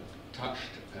was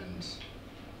touched and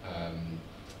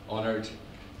honoured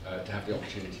to have the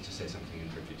opportunity to say something in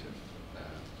tribute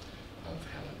of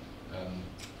Helen.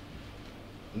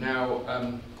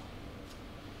 Now,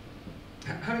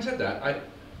 having said that,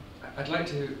 I'd like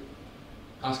to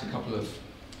ask a couple of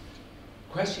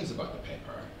questions about the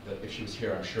paper that if she was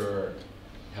here, I'm sure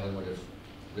Helen would have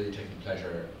really taken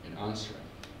pleasure in answering.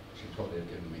 She'd probably have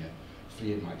given me a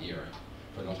flea in my ear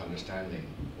for not understanding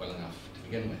well enough to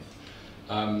begin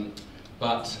with.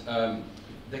 But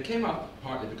they came up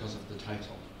partly because of the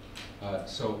title.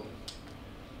 So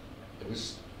it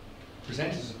was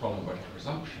presented as a problem about a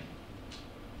presumption.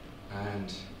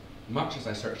 And much as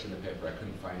I searched in the paper, I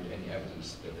couldn't find any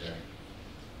evidence that there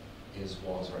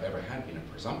was, or ever had been, a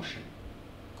presumption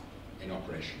in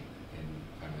operation in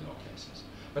family law cases.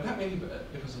 But that may be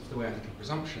because of the way I think of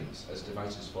presumptions as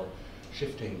devices for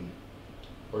shifting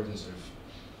burdens of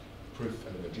proof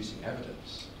and of adducing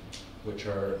evidence, which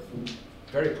are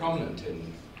very prominent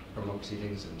in criminal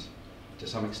proceedings and to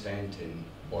some extent in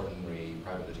ordinary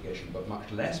private litigation, but much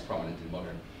less prominent in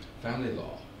modern family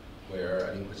law, where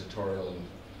an inquisitorial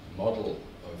model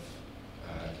of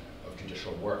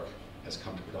judicial work has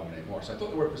come to predominate more. So I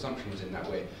thought the word presumption was in that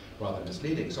way rather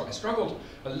misleading. So I struggled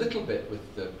a little bit with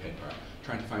the paper,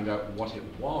 trying to find out what it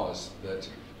was that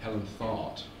Helen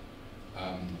thought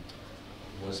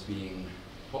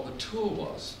what the tool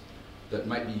was that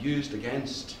might be used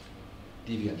against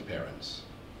deviant parents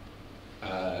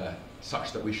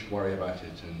such that we should worry about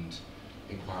it and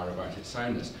inquire about its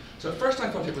soundness. So at first I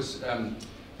thought it was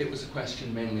a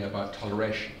question mainly about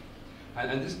toleration.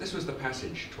 And this was the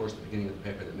passage towards the beginning of the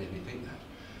paper that made me think that.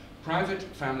 Private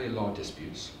family law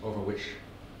disputes over which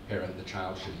parent the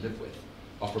child should live with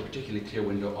offer a particularly clear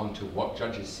window onto what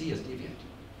judges see as deviant.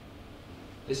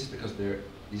 This is because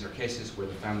these are cases where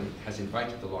the family has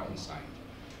invited the law inside.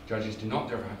 Judges do not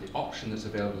therefore have the option that's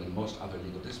available in most other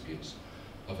legal disputes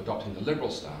of adopting the liberal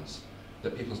stance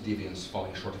that people's deviance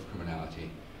falling short of criminality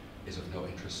is of no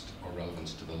interest or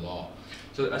relevance to the law.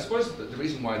 So I suppose the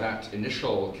reason why that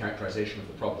initial characterization of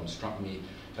the problem struck me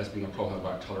as being a problem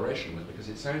about toleration was because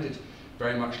it sounded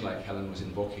very much like Helen was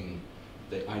invoking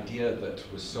the idea that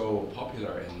was so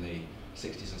popular in the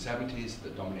 60s and 70s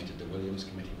that dominated the Williams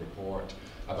Committee report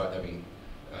about there being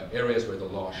areas where the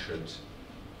law should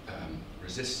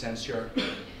resist censure,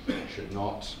 should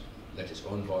not let its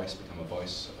own voice become a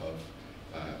voice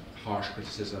of harsh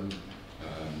criticism,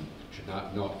 should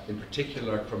not in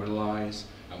particular criminalize,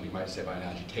 and we might say by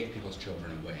analogy, take people's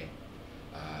children away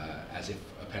as if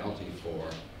a penalty for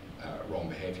wrong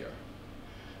behavior.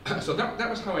 So that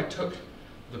was how I took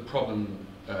the problem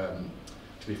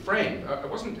to be framed. I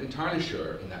wasn't entirely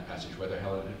sure in that passage whether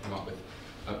Helen had come up with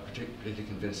a particularly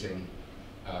convincing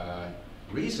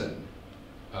reason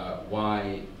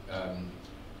why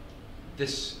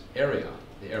this area,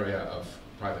 the area of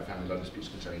private family law disputes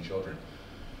concerning children,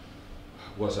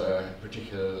 was a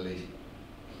particularly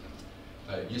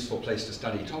useful place to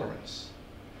study tolerance.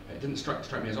 It didn't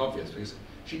strike me as obvious because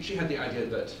she had the idea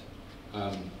that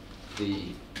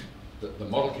the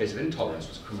model case of intolerance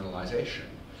was criminalization,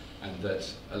 and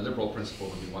that a liberal principle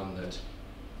would be one that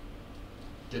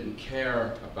didn't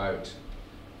care about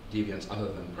deviance other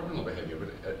than criminal behavior.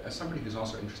 But as somebody who's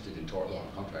also interested in tort law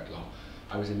and contract law,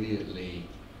 I was immediately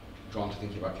drawn to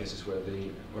thinking about cases where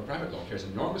private law cares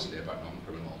enormously about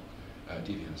non-criminal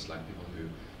deviance, like people who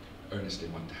earnestly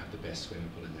want to have the best swimming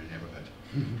pool in their neighborhood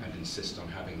and insist on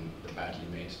having the badly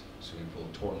made swimming pool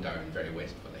torn down very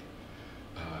wastefully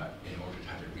in order to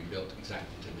have it rebuilt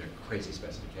exactly to their crazy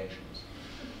specifications,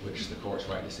 which the courts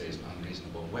rightly say is an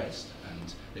unreasonable waste,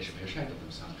 and they should be ashamed of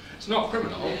themselves. It's not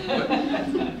criminal,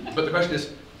 but the question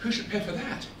is, who should pay for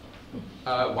that?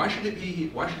 Why should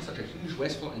such a huge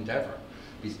wasteful endeavor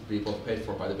be both paid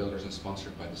for by the builders and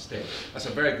sponsored by the state? That's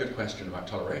a very good question about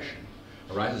toleration.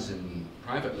 Arises in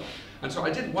private law. And so I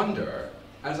did wonder,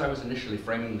 as I was initially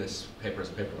framing this paper as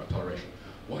a paper about toleration,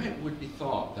 why it would be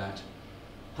thought that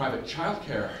private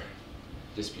childcare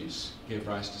disputes gave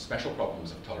rise to special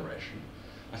problems of toleration.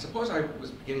 I suppose I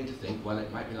was beginning to think, well, it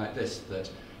might be like this, that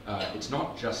it's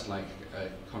not just like a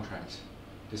contract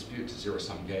dispute, it's a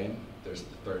zero-sum game. There's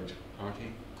the third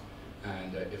party.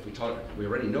 And we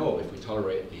already know if we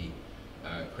tolerate the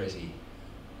crazy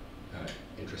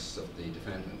interests of the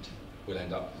defendant, we'll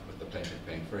end up with the plaintiff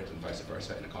paying for it, and vice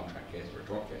versa in a contract case or a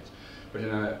tort case. But in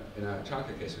a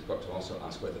childcare case, we've got to also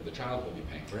ask whether the child will be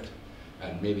paying for it,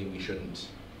 and maybe we shouldn't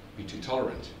be too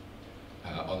tolerant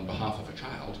on behalf of a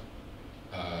child.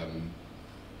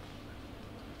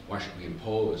 Why should we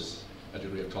impose a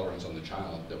degree of tolerance on the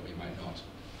child that we might not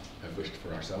have wished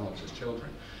for ourselves as children?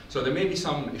 So there may be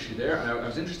some issue there, and I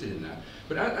was interested in that.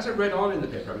 But as I read on in the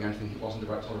paper, I began to think it wasn't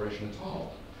about toleration at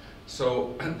all.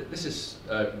 So this is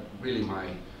really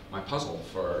my puzzle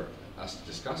for us to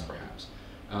discuss, perhaps,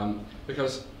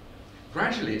 because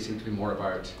gradually it seemed to be more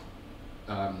about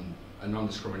a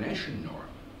non-discrimination norm.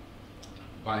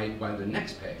 By the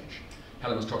next page,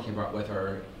 Helen was talking about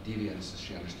whether deviance, as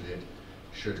she understood it,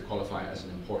 should qualify as an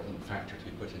important factor to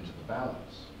be put into the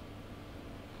balance.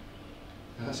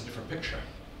 Now that's a different picture.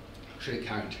 Should it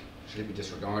count? Should it be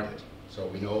disregarded? So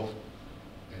we know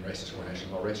in race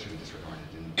discrimination law, race should be disregarded.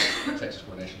 In sex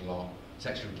discrimination law,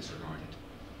 sex should be disregarded.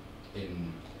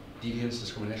 In deviance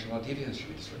discrimination law, deviance should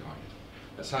be disregarded.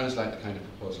 That sounds like the kind of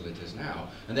proposal it is now.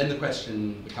 And then the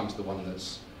question becomes the one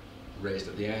that's raised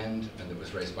at the end, and that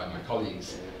was raised by my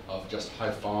colleagues, of just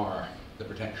how far the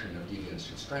protection of deviance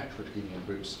should stretch, which deviant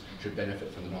groups should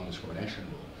benefit from the non-discrimination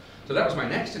rule. So that was my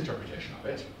next interpretation of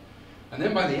it. And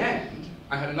then by the end,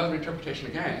 I had another interpretation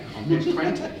again on page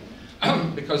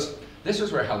 20, because this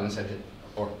was where Helen said it,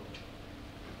 or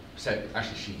said,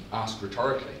 actually she asked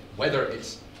rhetorically, whether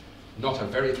it's not a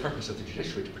very purpose of the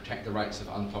judiciary to protect the rights of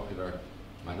unpopular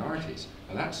minorities.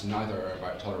 And that's neither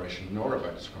about toleration nor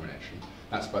about discrimination.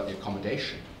 That's about the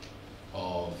accommodation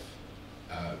of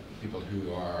people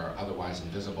who are otherwise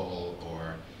invisible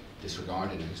or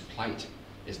disregarded, and whose plight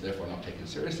is therefore not taken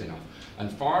seriously enough.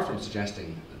 And far from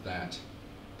suggesting that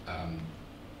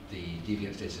the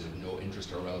deviant status is of no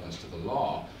interest or relevance to the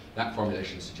law, that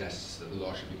formulation suggests that the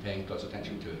law should be paying close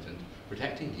attention to it and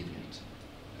protecting deviant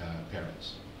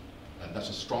parents. And that's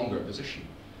a stronger position.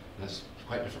 And that's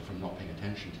quite different from not paying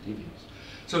attention to deviance.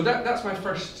 So that's my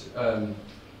first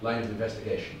line of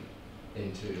investigation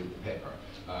into the paper.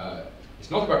 It's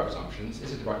not about presumptions.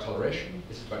 Is it about toleration?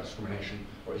 Is it about discrimination?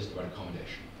 Or is it about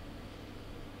accommodation?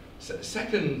 So the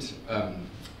second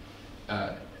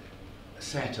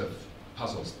set of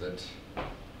puzzles that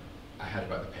I had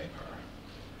about the paper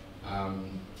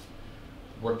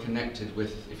were connected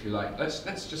with, if you like,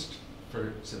 let's just,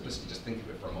 for simplicity, just think of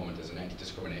it for a moment as an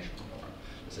anti-discrimination norm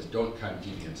that says don't count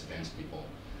deviance against people,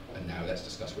 and now let's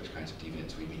discuss which kinds of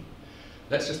deviance we mean.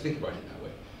 Let's just think about it that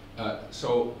way.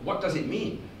 So what does it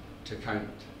mean to count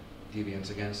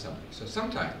deviance against somebody? So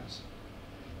sometimes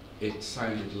it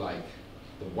sounded like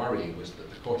the worry was that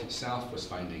the court itself was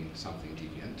finding something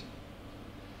deviant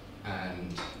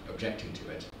and objecting to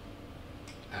it.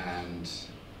 And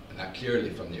that clearly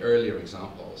from the earlier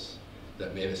examples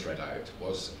that Mavis read out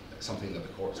was something that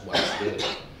the courts once did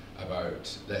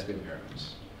about lesbian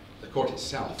parents. The court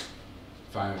itself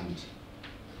found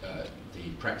the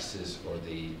practices or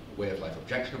the way of life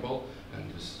objectionable, and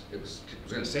it was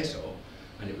going to say so,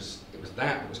 and it was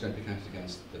that was going to be counted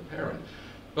against the parent.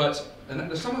 And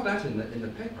there's some of that in the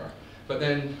paper, but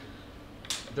then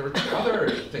there are other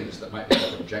things that might be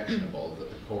objectionable that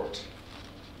the court,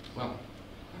 well,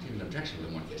 not even objectionable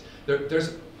in one case.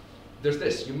 There's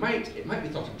this. It might be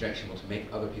thought objectionable to make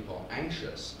other people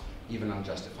anxious, even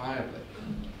unjustifiably.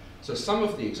 So some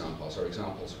of the examples are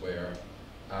examples where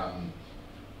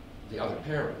the other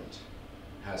parent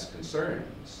has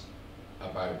concerns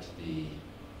about the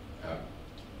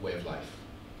way of life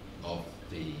of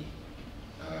the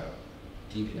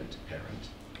deviant parent,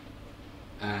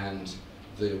 and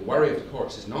the worry of the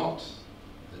courts is not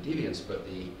the deviance, but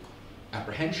the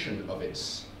apprehension of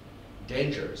its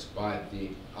dangers by the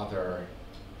other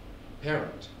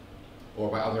parent,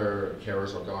 or by other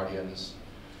carers or guardians.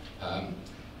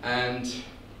 And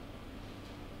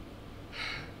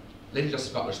Lady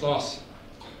Justice Butler Sloss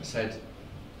said,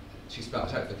 she spelled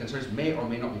it out, the concerns may or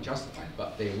may not be justified,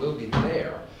 but they will be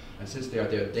there, and since they are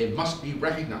there, they must be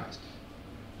recognized.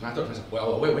 And I thought to myself,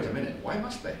 well, wait a minute, why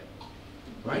must they?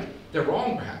 Right? They're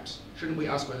wrong, perhaps. Shouldn't we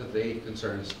ask whether the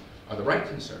concerns are the right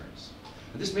concerns?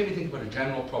 And this made me think about a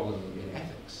general problem in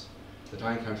ethics that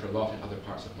I encounter a lot in other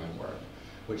parts of my work,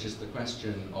 which is the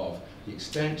question of the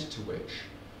extent to which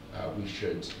we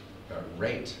should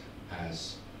rate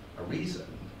as a reason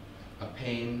a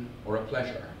pain or a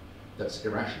pleasure that's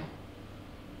irrational.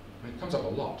 It comes up a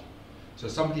lot. So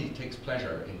somebody takes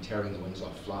pleasure in tearing the wings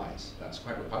off flies. That's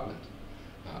quite repugnant.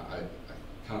 I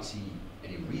can't see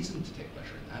any reason to take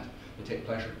pleasure in that. They take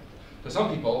pleasure in it. So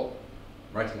some people,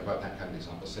 writing about that kind of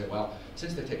example, say, well,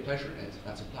 since they take pleasure in it,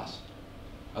 that's a plus.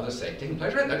 Others say, taking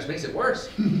pleasure in it, that just makes it worse.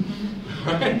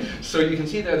 Right? So you can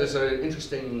see there's an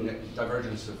interesting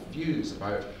divergence of views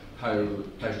about how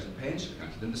pleasures and pains should be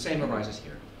counted. And the same arises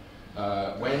here.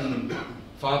 When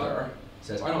father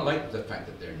says, I don't like the fact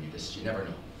that they're nudists, you never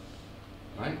know.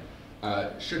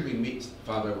 Right? Should we meet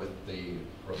father with the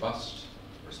robust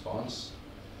response?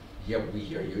 Yeah, we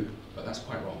hear you, but that's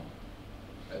quite wrong.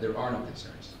 There are no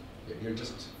concerns.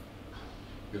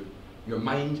 Your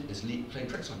mind is playing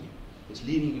tricks on you. It's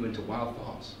leading you into wild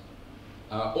thoughts.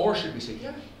 Or should we say,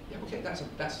 yeah, okay,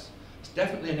 it's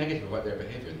definitely a negative about their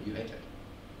behavior that you hate it.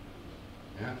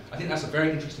 Yeah? I think that's a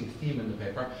very interesting theme in the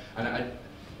paper, and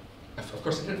of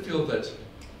course I didn't feel that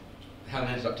Helen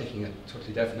ended up taking a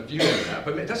totally definite view on that,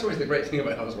 but that's always the great thing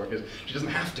about Helen's work is she doesn't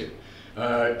have to,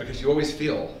 because you always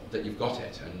feel that you've got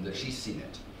it, and that she's seen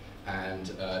it, and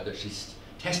that she's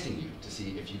testing you to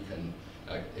see if you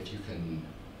can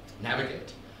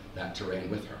navigate that terrain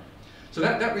with her. So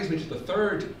that brings me to the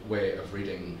third way of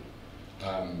reading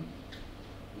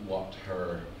what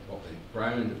the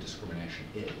ground of discrimination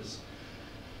is.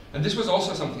 And this was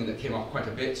also something that came up quite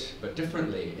a bit, but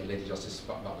differently in Lady Justice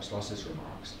Butler Sloss's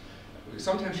remarks.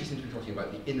 Sometimes she seems to be talking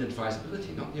about the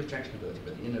inadvisability, not the objectionability,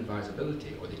 but the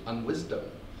inadvisability or the unwisdom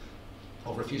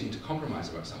of refusing to compromise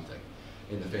about something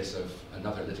in the face of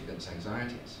another litigant's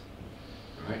anxieties.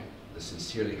 All right? The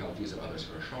sincerely held views of others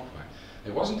who are shocked by it.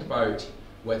 It wasn't about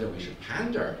whether we should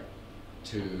pander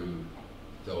to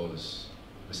those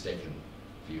mistaken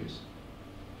views,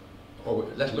 or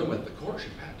let alone whether the court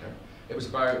should pander. It was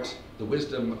about the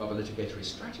wisdom of a litigatory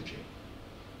strategy.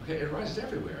 Okay, it arises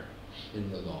everywhere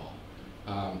in the law.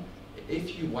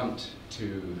 If you want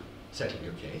to settle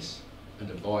your case and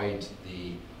avoid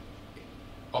the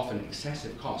often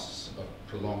excessive costs of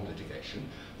prolonged litigation,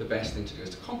 the best thing to do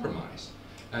is to compromise.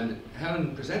 And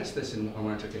Helen presents this on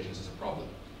one or two occasions as a problem,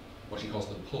 what she calls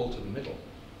the pull to the middle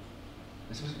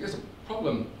And so there's a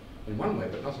problem in one way,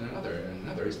 but not in another. And in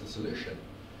another is the solution.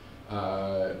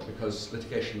 Because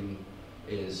litigation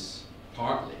is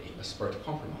partly a spur to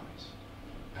compromise.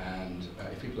 And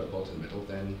if people are caught in the middle,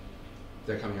 then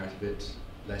they're coming out of it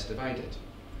less divided.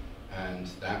 And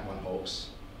that, one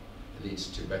hopes, leads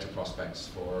to better prospects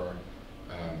for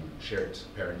shared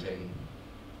parenting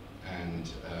and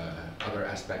other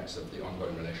aspects of the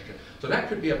ongoing relationship. So that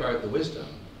could be about the wisdom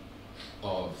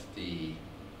of the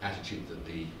attitude that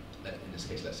the, in this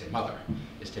case, let's say mother,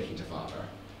 is taking to father.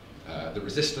 The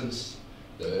resistance,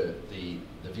 the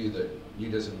view that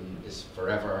nudism is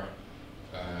forever,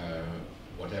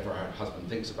 whatever her husband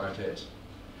thinks about it,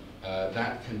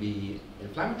 that can be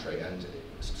inflammatory. And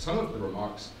some of the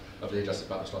remarks of Lady Justice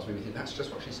Butler's made me think that's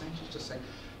just what she's saying. She's just saying,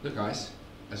 look guys,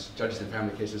 as judges in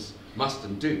family cases must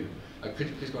and do, could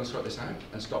you please go and sort this out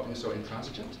and stop being so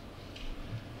intransigent?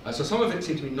 So some of it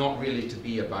seemed to me not really to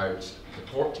be about the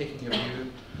court taking a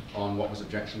view on what was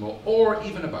objectionable, or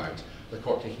even about the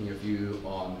court taking a view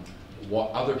on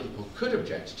what other people could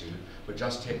object to, but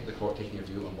just the court taking a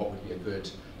view on what would be a good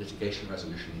litigation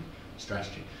resolution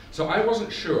strategy. So I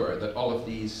wasn't sure that all of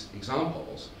these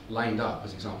examples lined up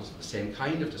as examples of the same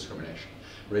kind of discrimination,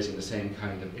 raising the same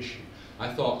kind of issue.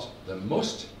 I thought the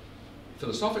most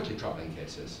philosophically troubling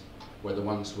cases were the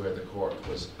ones where the court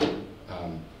was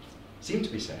seemed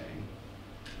to be saying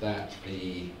that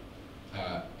the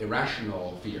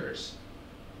irrational fears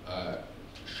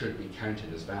should be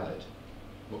counted as valid.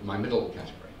 My middle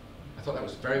category. I thought that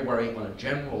was very worrying on a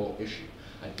general issue.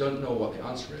 I don't know what the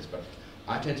answer is, but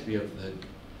I tend to be of the,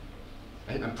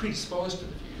 I'm predisposed to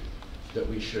the view that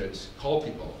we should call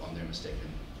people on their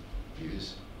mistaken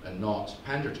views and not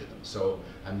pander to them. So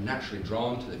I'm naturally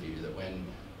drawn to the view that when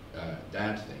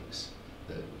Dad thinks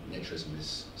that naturism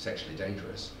is sexually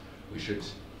dangerous, we should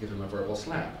give him a verbal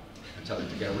slap and tell him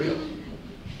to get real.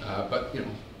 But you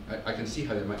know, I can see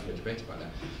how there might be a debate about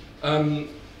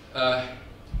that.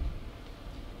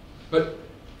 But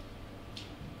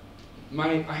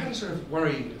I had a sort of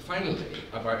worry finally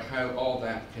about how all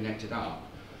that connected up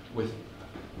with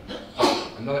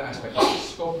another aspect of the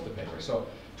scope of the paper. So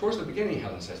towards the beginning,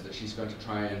 Helen says that she's going to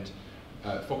try and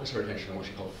focus her attention on what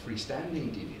she called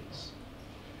freestanding deviance.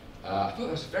 I thought that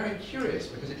was very curious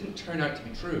because it didn't turn out to be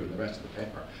true in the rest of the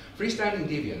paper. Freestanding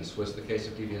deviance was the case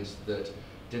of deviance that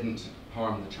didn't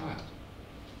harm the child.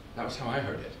 That was how I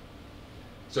heard it.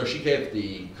 So she gave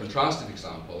the contrastive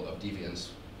example of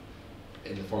deviance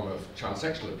in the form of child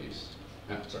sexual abuse.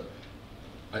 An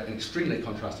extremely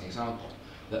contrasting example.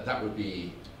 That would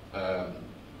be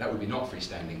not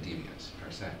freestanding deviance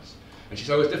per sense. And she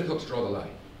said it was difficult to draw the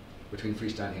line between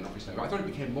freestanding and not freestanding. But I thought it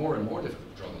became more and more difficult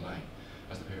to draw the line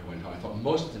as the paper went on. I thought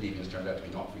most of the deviance turned out to be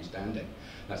not freestanding.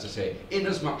 That's to say, in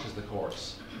as much as the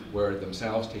courts were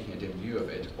themselves taking a dim view of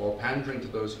it or pandering to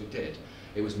those who did,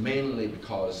 it was mainly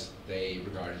because they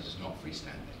regarded it as not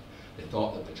freestanding. They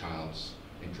thought that the child's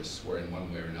interests were in one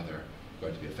way or another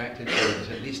going to be affected, or that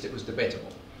at least it was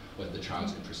debatable whether the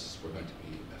child's interests were going to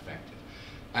be affected.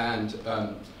 And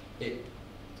it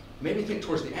made me think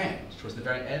towards the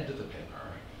very end of the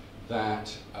paper,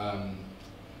 that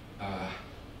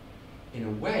in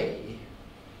a way,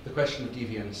 the question of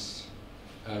deviance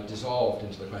dissolved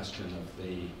into the question of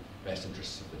the best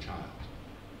interests of the child.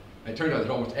 It turned out that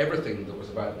almost everything that was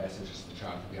about the best interests of the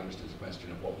child could be understood as a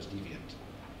question of what was deviant.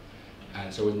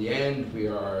 And so in the end, we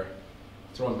are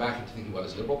thrown back into thinking, well,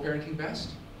 is liberal parenting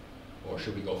best? Or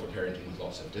should we go for parenting with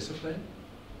lots of discipline?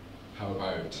 How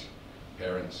about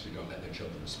parents who don't let their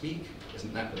children speak?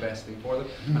 Isn't that the best thing for them?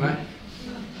 And I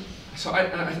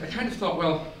kind of thought,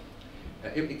 well,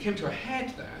 it came to a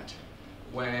head that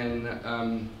when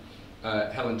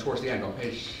Helen, towards the end, on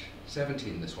page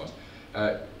 17 this was,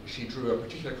 she drew a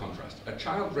particular contrast. A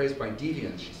child raised by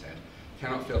deviance, she said,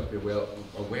 cannot fail to be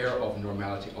aware of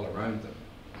normality all around them.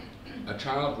 A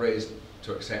child raised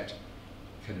to accept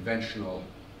conventional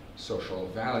social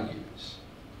values.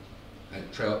 And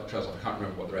it trails off, I can't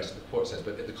remember what the rest of the quote says,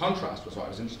 but the contrast was what I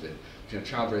was interested in, between a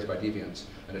child raised by deviance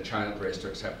and a child raised to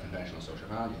accept conventional social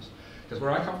values. Because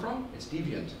where I come from, it's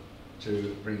deviant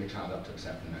to bring a child up to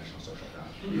accept conventional social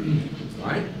values.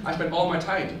 Right? I spend all my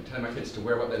time telling my kids to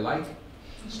wear what they like,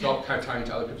 stop kowtowing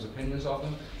to other people's opinions of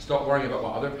them, stop worrying about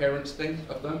what other parents think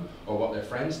of them or what their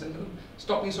friends think of them,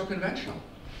 stop being so conventional.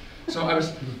 So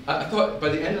I thought by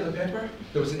the end of the paper,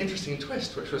 there was an interesting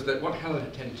twist, which was that what Helen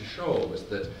had tended to show was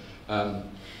that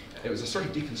it was a sort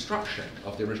of deconstruction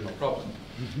of the original problem.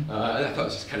 And I thought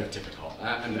this was kind of typical.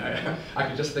 And I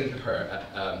could just think of her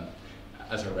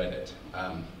as I read it,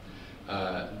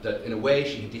 that in a way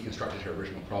she had deconstructed her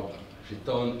original problem. She'd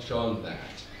shown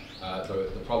that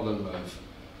the problem of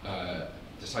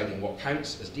deciding what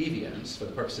counts as deviance for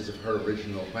the purposes of her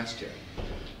original question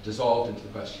dissolved into the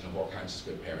question of what counts as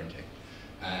good parenting.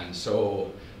 And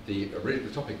so the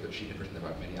topic that she had written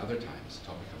about many other times, the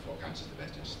topic of what counts as the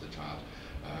best interest of the child,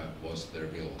 was the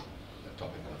real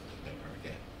topic of the paper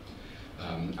again.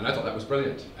 And I thought that was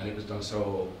brilliant, and it was done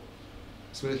so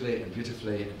smoothly and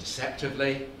beautifully and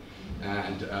deceptively,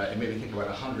 and it made me think about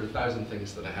 100,000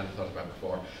 things that I hadn't thought about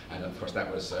before. And of course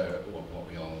that was what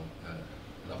we all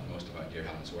love most about dear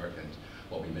Helen's work, and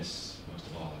what we miss most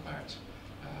of all about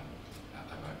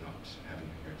not having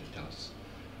her here to tell us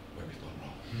where we've gone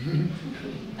wrong.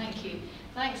 Thank you.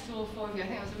 Thanks to all four of you. I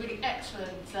think it was a really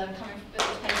excellent coming from this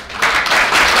paper.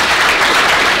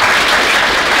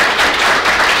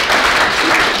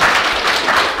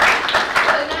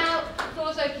 So now,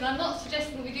 floor's open. I'm not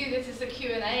suggesting we do this as a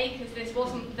Q&A because this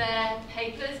wasn't their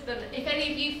papers, but if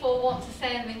any of you four want to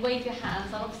say anything, wave your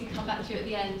hands. I'll obviously come back to you at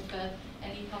the end for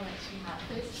any comments you have.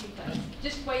 First, you first.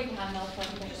 Just wave your hand, I'll try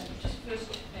and get them. Just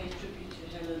first to pay tribute to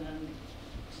Helen and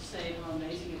to say how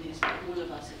amazing it is that all of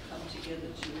us have come together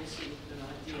to wrestle with their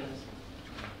ideas.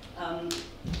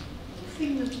 The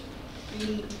thing that's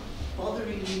been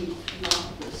bothering me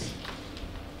throughout this,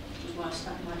 which is why I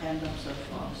stuck my hand up so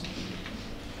fast,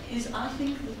 is I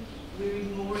think that we're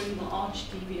ignoring the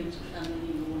arch-deviant of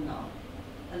family law now,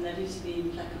 and that is the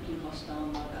implacably hostile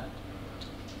mother.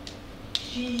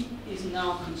 She is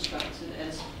now constructed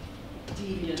as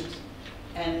deviant,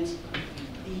 and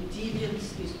the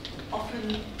deviance is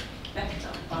often backed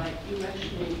up by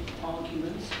irrational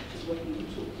arguments, which is what we were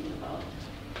talking about.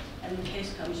 And the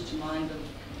case comes to mind of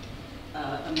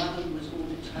a mother who was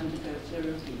ordered to undergo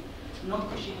therapy, not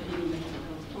because she had any mental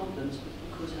health problems, but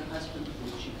because her husband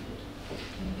thought she could.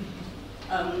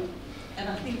 And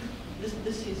I think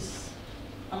this is,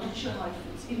 I'm not sure how it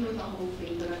fits in with the whole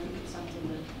thing, but I think it's something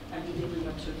that I need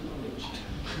everyone to acknowledge.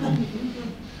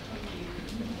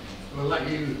 Well, like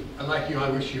you, I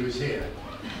wish she was here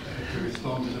to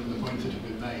respond to some of the points that have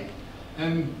been made.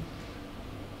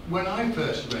 When I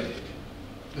first read it,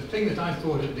 the thing that I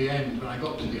thought at the end, when I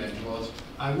got to the end, was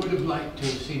I would have liked to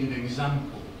have seen an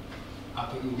example. I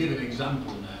thought we'll give an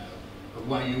example now of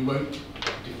why you won't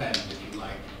defend, if you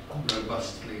like,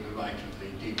 robustly the right of the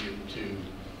deviant to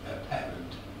a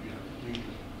parent,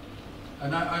 legally.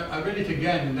 And I read it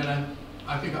again, and then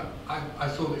I think I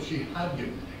saw that she had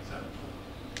given an example.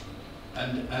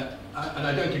 And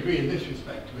I don't agree in this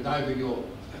respect with either your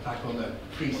attack on the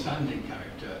freestanding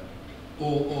character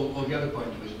or the other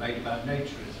point that was made about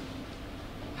naturism.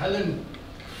 Helen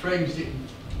frames it,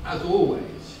 as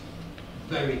always,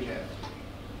 very carefully.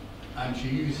 And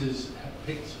she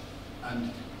picks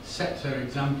and sets her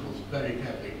examples very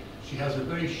carefully. She has a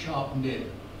very sharp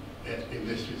nib in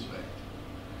this respect.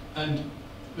 And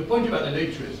the point about the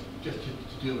naturism, just to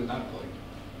deal with that point,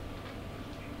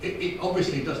 it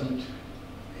obviously doesn't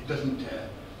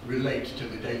relate to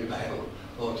the Daily Mail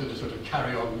or to the sort of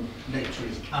carry-on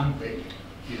naturist camping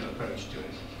approach to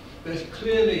it. There's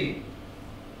clearly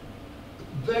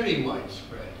very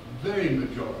widespread, very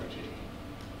majority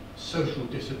social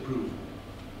disapproval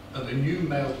of a new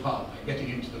male partner getting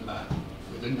into the van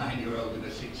with a 9-year-old and a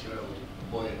 6-year-old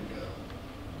boy and girl.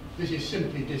 This is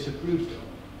simply disapproved of,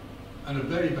 and a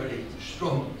very, very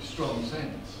strong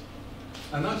sense.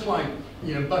 And that's why,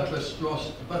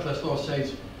 Butler-Sloss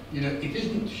says, it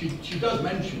isn't, she does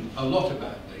mention a lot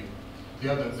about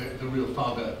the real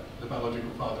father, the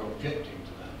biological father objecting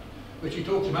to that. But she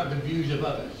talks about the views of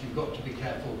others. You've got to be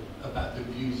careful about the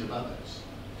views of others.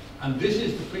 And this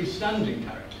is the freestanding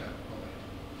character of it.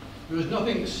 There was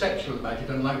nothing sexual about it,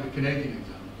 unlike the Canadian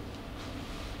example.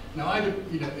 Now,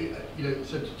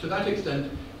 so to that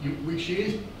extent, she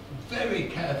is very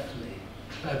carefully,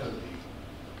 cleverly,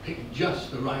 picked just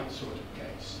the right sort of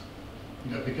case.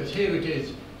 Because here it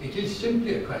is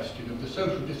simply a question of the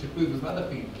social disapproval of other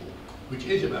people, which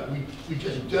is about, we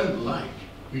just don't like,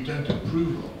 we don't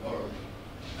approve of morally,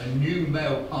 a new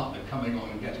male partner coming on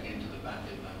and getting into the band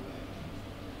in that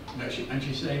way. And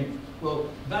she's saying, well,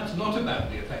 that's not about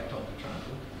the effect on the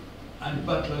child, and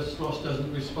Butler-Sloss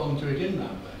doesn't respond to it in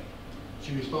that way.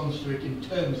 She responds to it in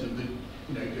terms of the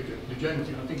general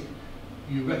thing. I think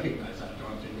you recognise that,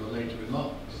 Jonathan, in your later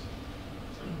remarks.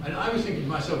 And I was thinking to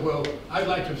myself, well, I'd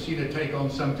like to have seen her take on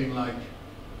something like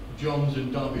Johns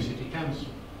and Derby City Council,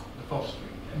 the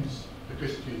fostering case, the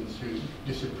Christians who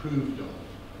disapproved of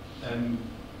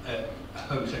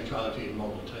homosexuality in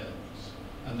moral terms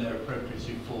and their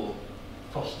appropriacy for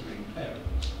fostering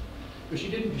parents. But she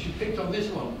didn't, she picked on this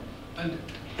one. And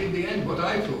in the end, what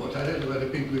I thought, I don't know whether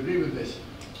people agree with this,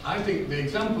 I think the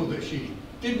example that she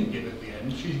didn't give at the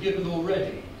end, she's given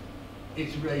already.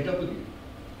 It's Ray W.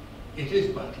 It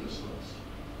is Butler-Sloss.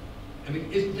 I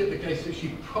mean, isn't it the case that she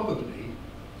probably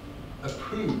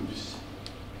approves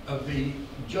of the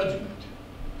judgment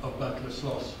of Butler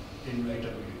Sloss in Ray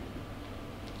W?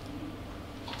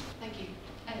 Thank you.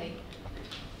 Ellie,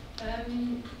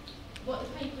 what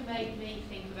the paper made me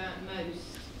think about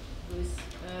most was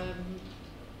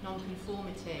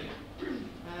non-conformity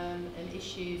and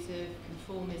issues of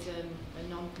conformism and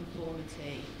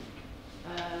non-conformity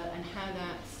and how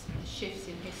that shifts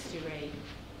in history,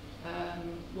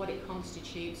 what it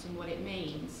constitutes and what it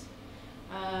means.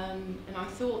 And I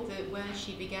thought that when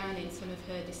she began in some of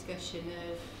her discussion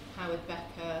of Howard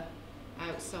Becker,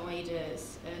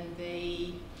 outsiders, and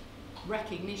the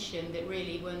recognition that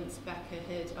really once Becker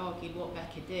had argued what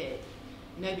Becker did,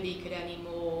 nobody could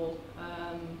anymore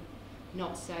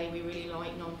not say we really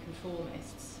like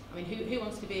non-conformists. I mean, who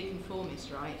wants to be a conformist,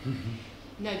 right?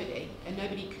 Nobody. And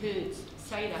nobody could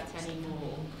say that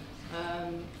anymore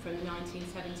from the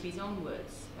 1970s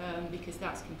onwards because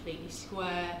that's completely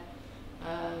square,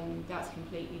 that's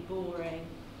completely boring.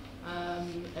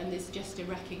 And there's just a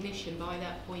recognition by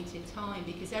that point in time,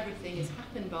 because everything has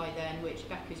happened by then which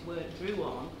Becker's work drew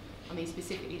on, I mean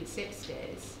specifically the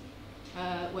 60s,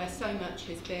 where so much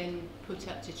has been put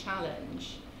up to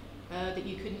challenge that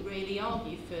you couldn't really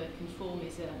argue for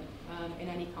conformism in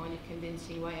any kind of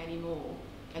convincing way anymore.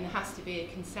 And there has to be a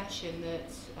concession that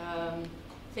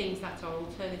things that are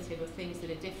alternative or things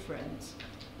that are different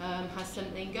has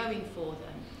something going for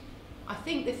them. I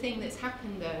think the thing that's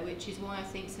happened though, which is why I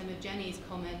think some of Jennie's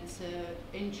comments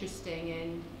are interesting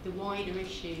in the wider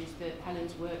issues that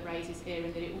Helen's work raises here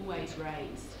and that it always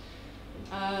raised,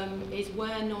 is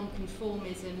where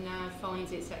non-conformism now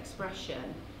finds its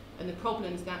expression and the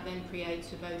problems that then creates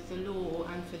for both the law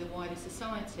and for the wider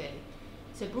society.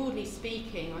 So broadly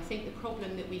speaking, I think the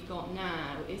problem that we've got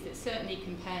now is that certainly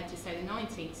compared to say the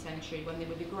 19th century when there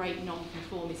were the great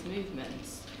non-conformist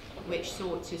movements which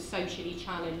sought to socially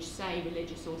challenge, say,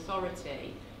 religious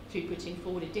authority through putting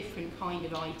forward a different kind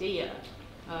of idea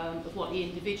of what the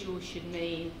individual should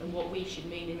mean and what we should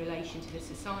mean in relation to the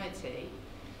society.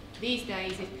 These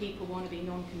days, if people want to be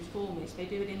non-conformist, they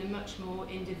do it in a much more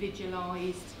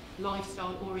individualised,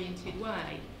 lifestyle-oriented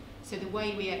way. So the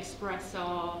way we express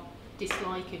our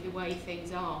dislike of the way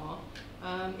things are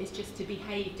is just to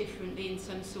behave differently in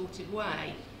some sort of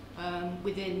way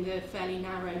within the fairly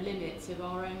narrow limits of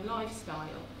our own lifestyle.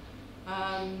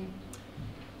 And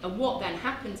what then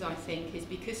happens, I think, is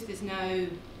because there's no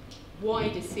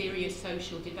wider serious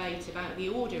social debate about the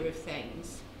order of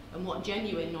things and what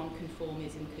genuine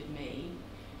non-conformism could mean,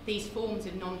 these forms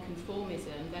of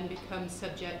non-conformism then become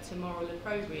subject to moral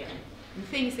opprobrium. And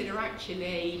things that are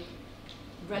actually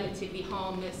relatively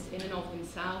harmless in and of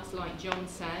themselves, like John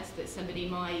says, that somebody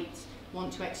might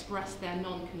want to express their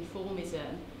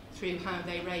non-conformism through how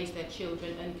they raise their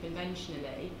children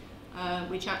unconventionally,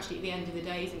 which actually at the end of the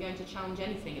day isn't going to challenge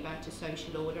anything about a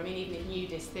social order. I mean, even if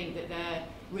nudists think that they're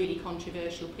really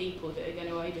controversial people that are going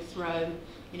to overthrow,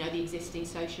 you know, the existing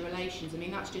social relations, I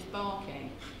mean, that's just barking.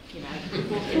 You know,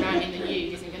 walking around in the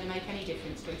nude isn't going to make any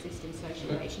difference to existing social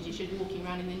relations. You should be walking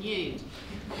around in the nude.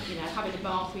 You know, having a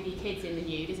bath with your kids in the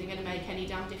nude isn't going to make any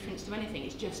damn difference to anything.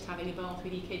 It's just having a bath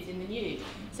with your kids in the nude.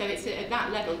 So it's at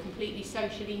that level completely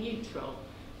socially neutral.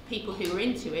 People who are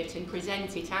into it and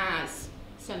present it as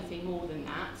something more than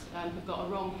that have got a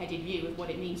wrong-headed view of what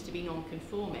it means to be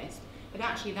non-conformist. But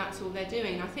actually that's all they're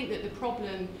doing. And I think that the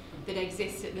problem that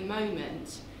exists at the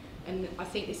moment, and I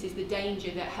think this is the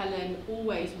danger that Helen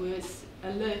always was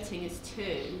alerting us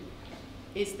to,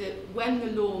 is that when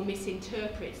the law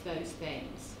misinterprets those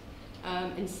things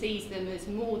and sees them as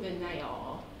more than they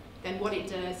are, then what it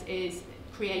does is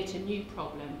create a new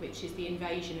problem, which is the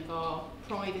invasion of our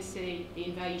privacy, the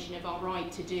invasion of our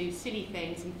right to do silly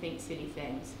things and think silly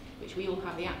things, which we all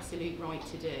have the absolute right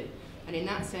to do. And in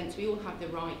that sense, we all have the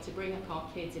right to bring up our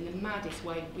kids in the maddest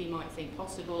way we might think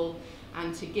possible,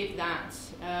 and to give that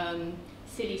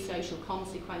silly social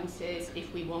consequences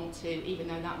if we want to, even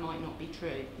though that might not be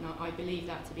true. And I believe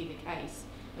that to be the case.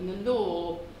 And the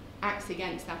law acts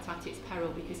against that at its peril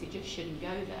because it just shouldn't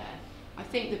go there. I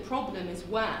think the problem as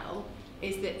well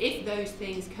is that if those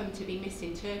things come to be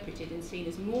misinterpreted and seen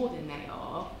as more than they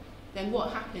are, then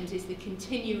what happens is the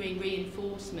continuing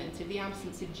reinforcement of the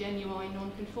absence of genuine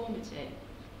non-conformity.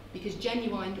 Because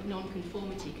genuine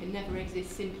non-conformity can never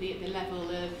exist simply at the level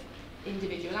of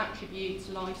individual attributes,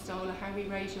 lifestyle, or how we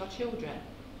raise our children.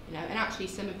 You know, and actually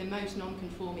some of the most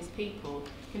non-conformist people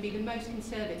can be the most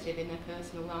conservative in their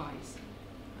personal lives.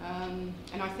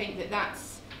 And I think that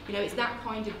that's, you know, it's that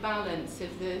kind of balance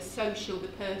of the social, the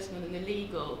personal and the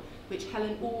legal, which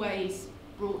Helen always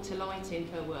brought to light in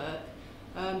her work,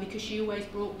 because she always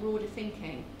brought broader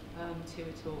thinking to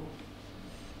it all.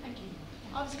 Thank you.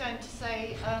 I was going to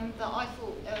say that I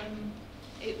thought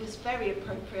it was very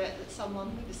appropriate that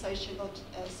someone with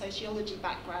a sociology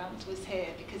background was here,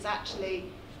 because actually,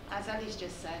 as Ellie's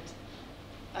just said,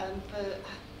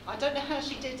 I don't know how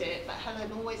she did it, but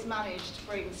Helen always managed to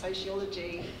bring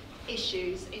sociology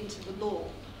issues into the law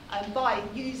by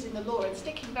using the law and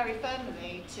sticking very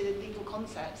firmly to legal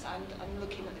concepts and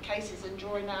looking at the cases and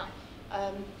drawing out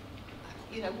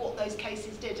you know, what those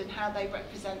cases did and how they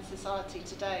represent society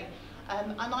today.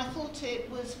 And I thought it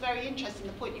was very interesting,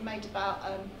 the point you made about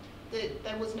that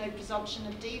there was no presumption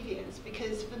of deviance,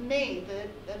 because for me,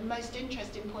 the most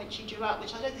interesting point she drew out,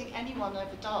 which I don't think anyone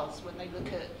ever does when they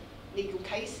look at legal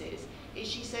cases, is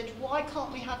she said, why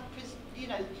can't we have, you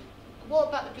know, what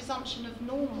about the presumption of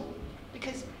normal?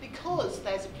 Because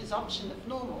there's a presumption of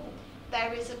normal,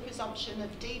 there is a presumption of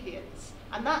deviance.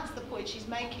 And that's the point she's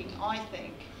making, I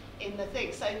think, in the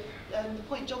thing. So the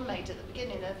point John made at the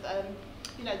beginning of,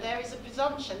 you know, there is a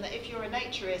presumption that if you're a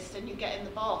naturist and you get in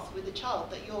the bath with a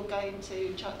child, that you're going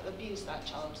to abuse that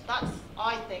child. That's,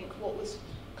 I think, what was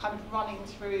kind of running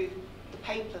through the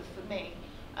paper for me.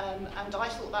 And I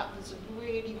thought that was a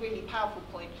really, really powerful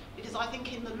point, because I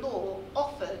think in the law,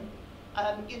 often,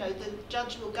 you know, the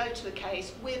judge will go to a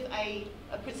case with a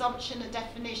presumption, a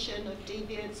definition of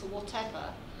deviance or whatever,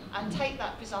 and take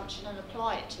that presumption and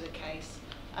apply it to a case.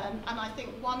 And I think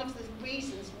one of the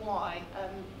reasons why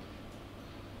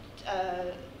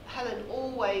Helen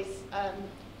always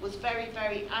was very,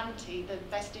 very anti the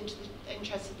best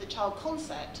interest of the child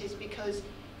concept is because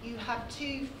you have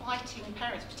two fighting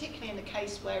parents, particularly in a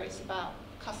case where it's about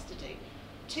custody,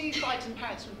 two fighting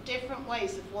parents with different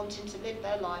ways of wanting to live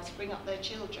their lives, bring up their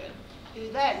children, who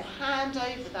then hand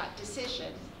over that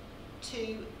decision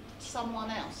to someone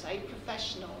else, a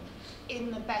professional, in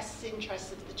the best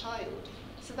interest of the child.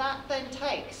 So that then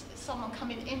takes someone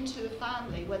coming into a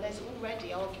family where there's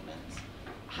already arguments,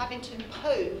 having to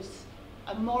impose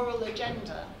a moral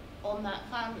agenda on that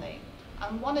family.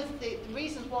 And one of the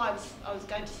reasons why I was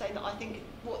going to say that I think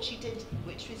what she did,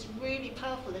 which was really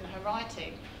powerful in her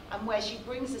writing, and where she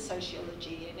brings the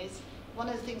sociology in, is one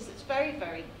of the things that's very,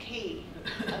 very key.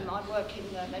 I work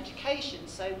in education,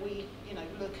 so we, you know,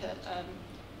 look at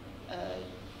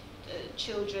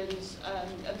children's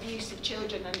abuse of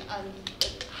children and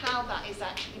how that is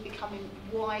actually becoming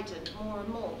widened more and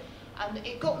more. And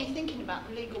it got me thinking about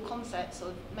the legal concepts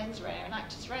of mens rea and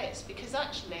actus reus, because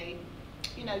actually,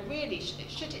 you know, really,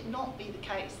 should it not be the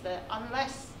case that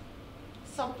unless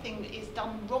something is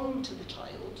done wrong to the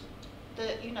child,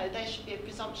 that, you know, there should be a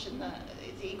presumption that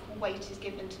the equal weight is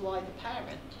given to either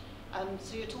parent.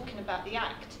 So you're talking about the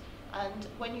act, and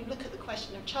when you look at the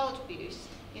question of child abuse,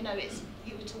 you know,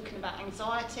 you were talking about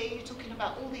anxiety, you're talking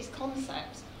about all these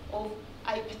concepts of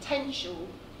a potential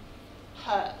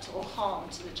hurt or harm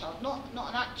to the child, not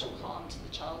an actual harm to the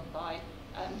child by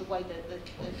the way that the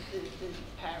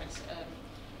parents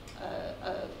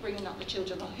are bringing up the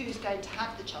children, or who's going to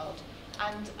have the child.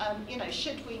 And, you know,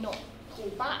 should we not pull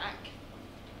back,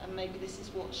 and maybe this is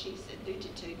what she's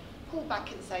alluded to, pull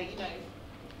back and say, you know,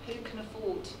 who can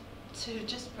afford to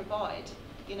just provide?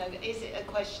 You know, is it a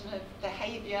question of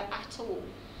behaviour at all?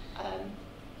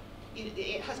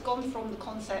 It has gone from the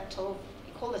concept of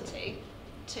equality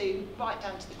to right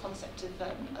down to the concept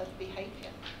of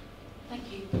behaviour.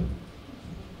 Thank you.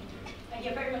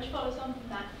 Yeah, very much follows on from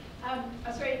that. I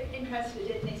was very interested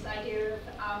in this idea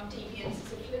of deviance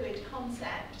as a fluid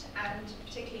concept, and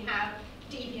particularly how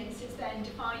deviance is then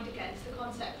defined against the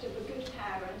concept of a good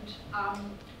parent,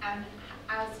 and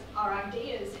as our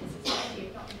ideas in society,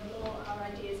 if not in the law, our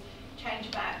ideas change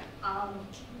about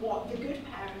what the good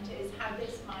parent is, how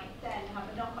this might then have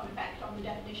a knock-on effect on the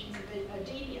definitions of a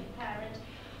deviant parent.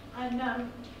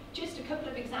 And just a couple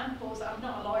of examples. I'm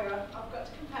not a lawyer, I've got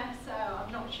to confess, so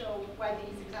I'm not sure where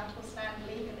these examples stand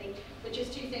legally, but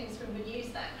just two things from the news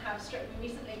that have struck me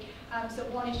recently. So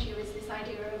one issue is this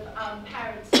idea of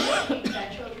parents taking their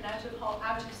children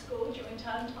out of school during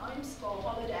term times for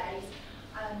holidays.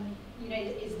 You know,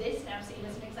 is this now seen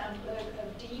as an example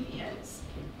of deviance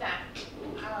that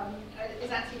is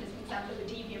that seen as an example of a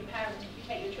deviant parent if you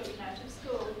take your children out of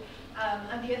school?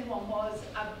 And the other one was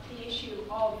the issue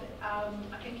of,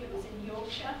 I think it was in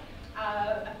Yorkshire,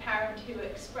 a parent who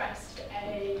expressed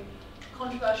a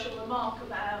controversial remark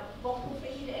about bottle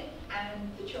feeding,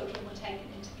 and the children were taken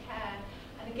into care.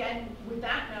 And again, would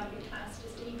that now be classed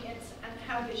as deviance, and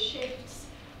how this shifts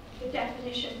the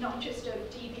definition not just of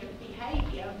deviant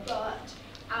behaviour, but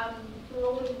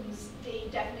broadens the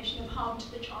definition of harm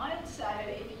to the child. So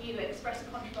if you express a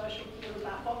controversial view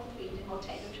about bottle feeding or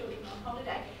take your children on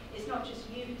holiday, it's not just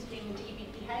you who's being a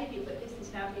deviant behaviour, but this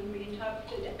is now being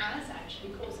reinterpreted as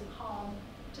actually causing harm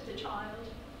to the child.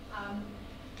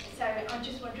 So I'm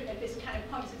just wondering if this kind of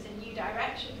points us in new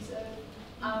directions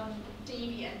of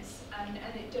deviance, and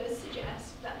it does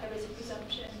suggest that there is a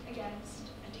presumption against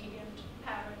a deviant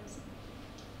parent.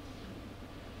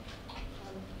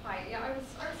 Hi, yeah, I was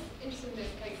interested in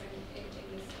this case in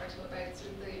this article about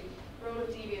sort of the role of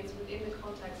deviance within the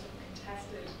context of a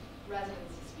contested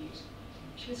residence dispute.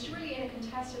 She was surely in a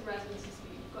contested residence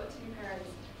dispute. You've got two parents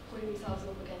putting themselves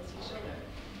up against each other.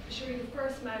 Surely the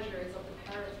first measure is of the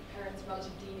parents'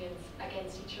 relative deviance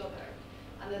against each other,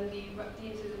 and then the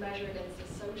measure against the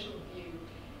social view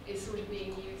is sort of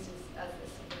being used as a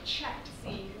sort of check to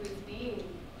see who is being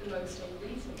the most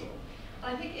unreasonable.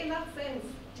 And I think in that sense,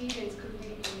 deviance could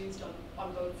really be used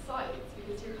on both sides,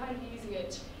 because you're kind of using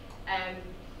it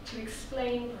to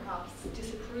explain perhaps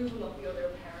disapproval of the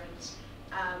other parent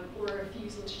or a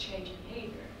refusal to change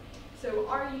behaviour. So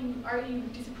are you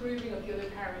disapproving of the other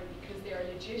parent because they are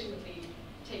legitimately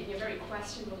taking a very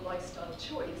questionable lifestyle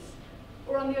choice?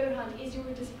 Or on the other hand, is your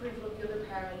disapproval of the other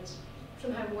parent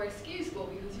somehow more excusable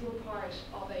because you're part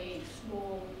of a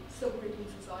small subgroup in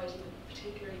society with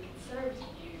particularly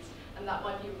conservative views, and that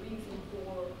might be a reason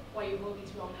for why you hold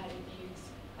these wrong-headed views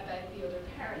about the other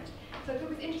parent? So I thought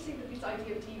it was interesting that this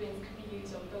idea of deviance could be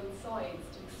used on both sides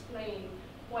to explain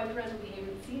why parental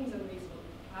behaviour that seems unreasonable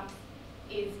perhaps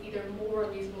is either more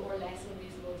unreasonable or less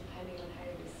unreasonable depending on how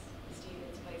this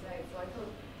deviance plays out. So I thought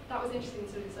that was interesting,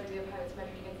 sort of this idea of how it's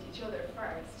measured against each other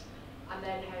first, and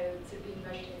then how it's being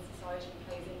measured against society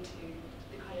plays into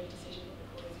the kind of decision that the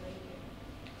court is making.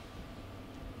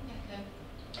 Yeah, okay.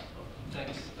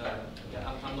 Thanks.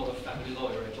 Yeah, I'm not a family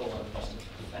lawyer at all, I'm just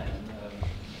a fan.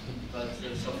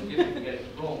 So forgive me if I get it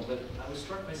wrong, but I was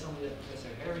struck by something that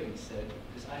Professor Herring said,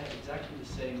 because I had exactly the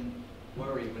same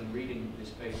worry when reading this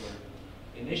paper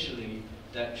initially,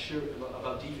 that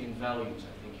about deviant values,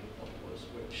 I think your point was,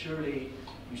 where surely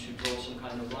you should draw some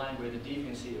kind of line where the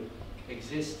deviancy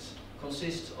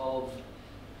consists of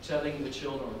telling the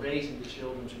children or raising the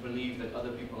children to believe that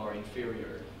other people are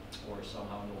inferior or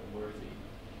somehow not worthy.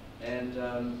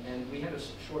 And we had a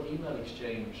short email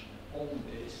exchange on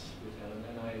this with Helen,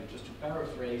 and just to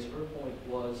paraphrase, her point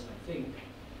was, I think,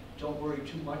 don't worry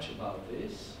too much about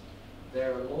this.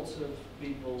 There are lots of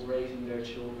people raising their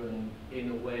children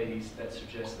in ways that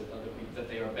suggest that other people, that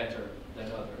they are better than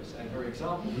others. And her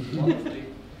example was one of the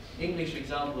English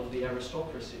example of the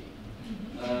aristocracy,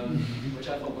 which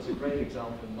I thought was a great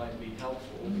example and might be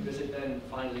helpful, because it then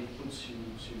finally puts you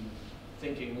to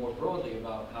thinking more broadly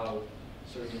about how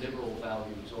certain liberal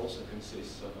values also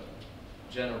consists of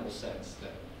a general sense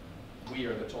that we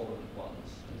are the tolerant ones,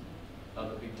 and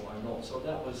other people are not. So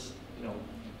that was, you know,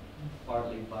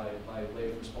 partly by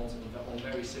way of response on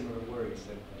very similar worries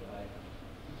that I have.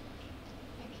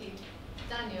 Thank you.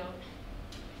 Daniel.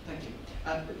 Thank you.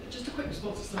 Just a quick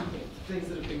response to some of the things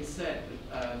that have been said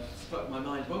that struck my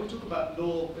mind. When we talk about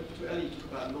law, earlier you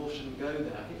talk about law shouldn't go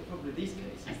there. I think the problem with these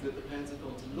cases is that the parents have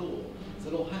gone to law, so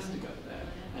law has to go there,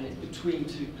 and it's between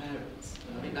two parents.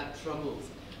 And I think that troubles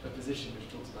a position which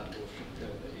talks about law shouldn't go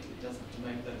there. It doesn't have to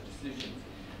make those decisions.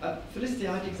 Felicity,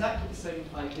 I had exactly the same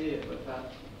idea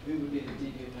about who would be the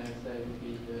deviant parents there would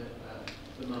be the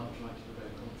mum trying to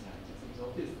provoke contact. It seems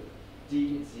obvious that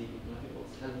deviancy, and I think what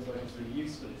Helen's very is really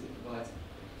useful is it provides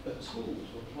a tool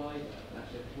to apply that, and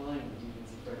actually applying the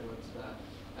deviancy framework to that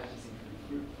actually seems really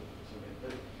fruitful to it.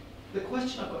 But the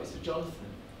question I've got is for Jonathan,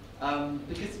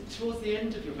 because towards the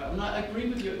end of your paper, and I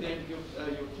agree with you at the end of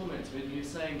your comments when you're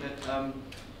saying that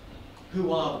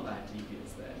who are the bad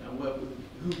deviants then, and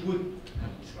who would be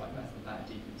described as the bad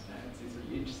deviants parents is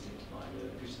really interesting to find,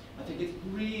 because I think it's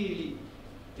really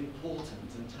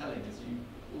important and telling, as you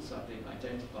also, I think,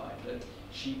 identified, that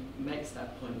she makes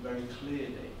that point very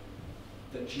clearly,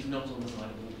 that she's not on the side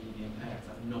of all deviant parents.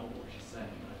 That's not what she's saying.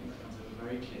 I think that comes over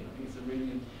very clear. I think it's a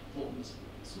really important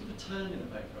sort of a turn in the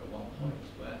paper at one point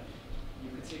where you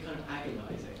can see kind of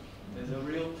agonising. There's a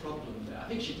real problem there. I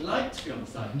think she'd like to be on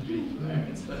the side of the deviant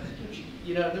parents, but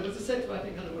you know, there was a sense where I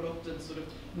think Helen would often sort of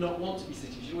not want to be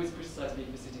sitting. She'd always criticise me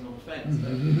for sitting on the fence,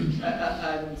 but,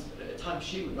 and at times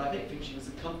she would. But I think she was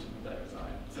as comfortable there as I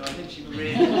am. So I think she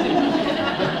really didn't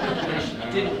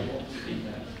want to be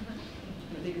there.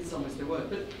 I think in some ways there were.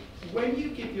 But when you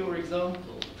give your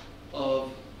example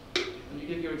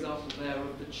there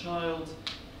of the child,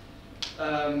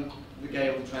 the gay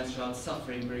or the trans child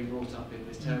suffering being brought up in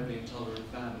this terribly intolerant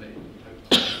family, we hope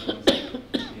to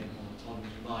be an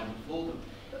autonomous mind for them.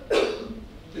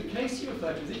 The case you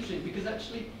refer to is interesting because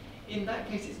actually in that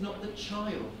case it's not the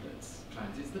child that's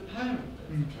trans, it's the parent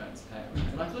that's the trans parent.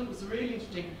 And I thought it was really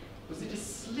interesting, was it a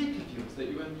slip of yours that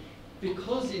you were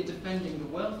because you're defending the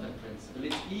welfare principle,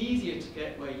 it's easier to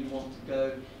get where you want to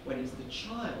go when it's the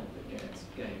child that gets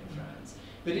gay and trans.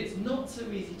 But it's not so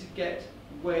easy to get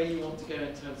where you want to go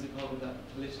in terms of holding that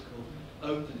political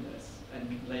openness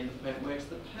and laying the parent, where it's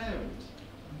the parent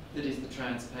that is the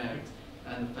trans parent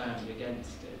and the family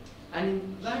against it. And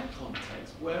in that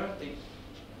context, where I think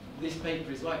this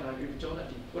paper is right, and I agree with John,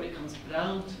 actually, what it comes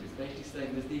down to is basically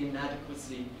saying there's the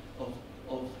inadequacy of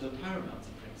the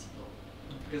paramountcy principle.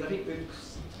 Because I think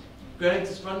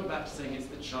Greg's running back to saying it's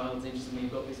the child's interest, and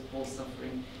we've got this poor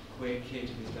suffering queer kid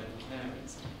who's going to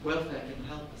parents. Welfare can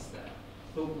help us there.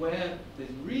 But where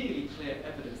there's really clear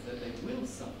evidence that they will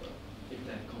suffer if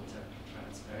they have contact with a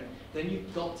trans parent, then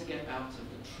you've got to get out of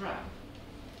the trap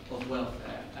of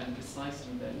welfare, and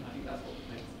precisely then, I think that's what the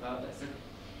paper's about there. So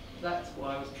that's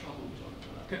why I was troubled,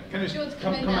 John. Can I just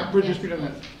come back, Bridget, speak on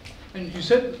that? And you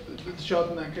said that the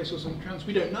child in that case was on trans.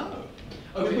 We don't know.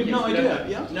 Okay, We've yes, no idea.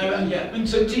 Yeah. No, yeah. And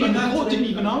so the court didn't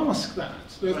even ask that.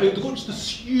 The court just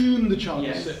assumed the child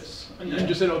was cis, and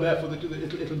just said, "Oh, therefore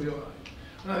it'll be all right."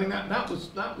 And I think that was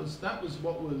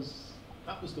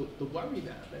the worry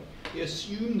there. They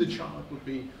assumed the child would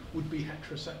be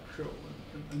heterosexual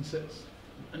and cis,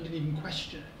 and didn't even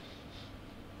question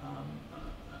it.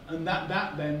 And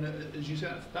that then, as you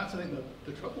said, that's I think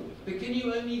the trouble with it. But can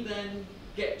you only then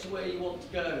get to where you want to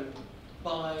go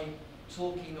by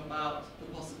talking about the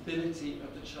possibility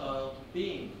of the child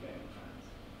being gay or trans?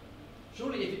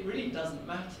 Surely, if it really doesn't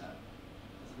matter, as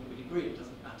I think we'd agree, it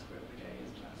doesn't matter whether the gay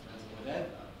is trans, or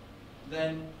whatever,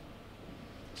 then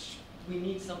we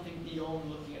need something beyond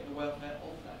looking at the welfare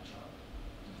of that child.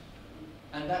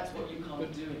 And that's what you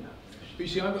can't do in that. But you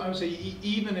see, I would say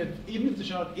even if the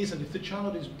child isn't, if the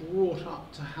child is brought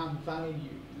up to have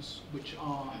values which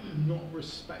are not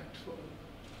respectful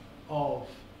of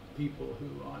people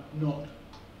who are not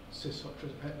cis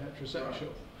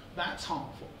heterosexual, that's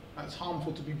harmful. That's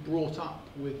harmful to be brought up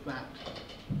with that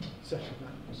set of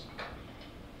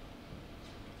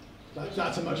values.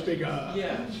 That's a much bigger.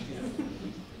 Yeah.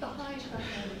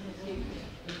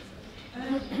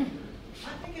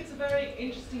 I think it's a very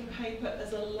interesting paper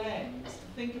as a lens, to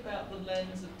think about the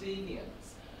lens of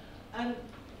deviance. And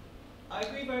I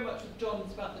agree very much with John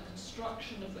about the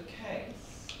construction of the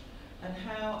case, and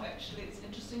how actually it's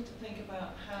interesting to think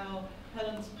about how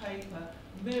Helen's paper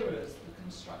mirrors the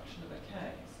construction of a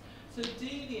case. So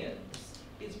deviance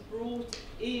is brought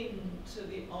into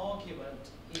the argument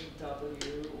in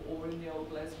W or in the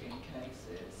old lesbian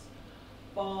cases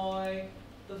by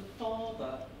the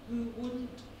father who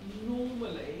wouldn't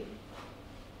normally,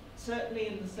 certainly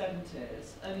in the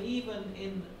 70s, and even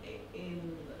in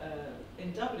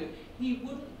W, he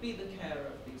wouldn't be the carer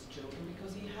of these children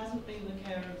because he hasn't been the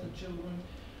carer of the children,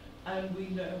 and we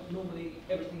know normally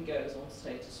everything goes on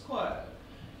status quo.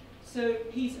 So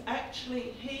he's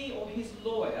actually, he or his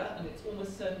lawyer, and it's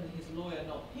almost certainly his lawyer,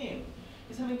 not him,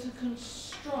 is having to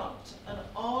construct an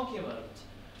argument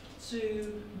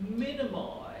to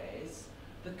minimise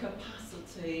the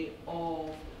capacity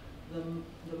of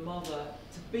the mother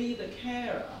to be the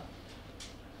carer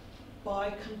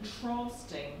by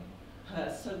contrasting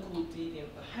her so-called deviant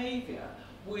behaviour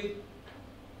with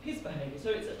his behaviour. So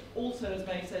it's also, as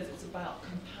Maeve says, it's about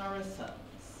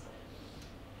comparisons.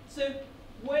 So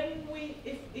when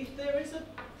if there is a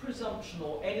presumption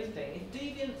or anything, if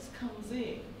deviance comes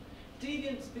in,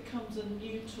 deviance becomes a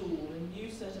new tool, a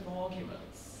new set of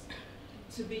arguments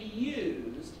to be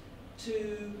used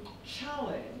to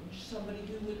challenge somebody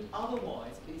who would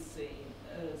otherwise be seen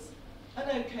as an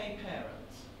okay parent.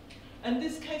 And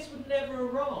this case would never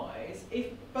arise if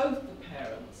both the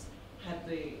parents had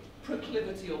the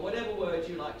proclivity, or whatever word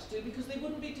you like to do, because they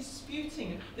wouldn't be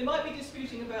disputing. They might be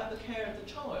disputing about the care of the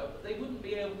child, but they wouldn't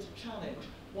be able to challenge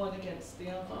one against the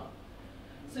other.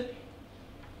 So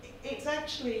it's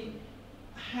actually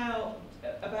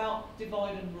about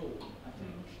divide and rule, I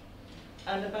think,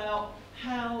 and about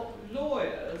how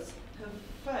lawyers have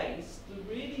faced the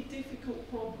really difficult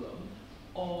problem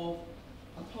of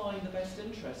applying the best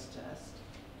interest test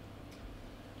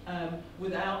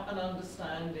without an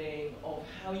understanding of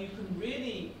how you can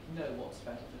really know what's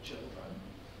better for children,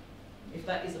 if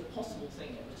that is a possible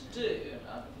thing ever to do, and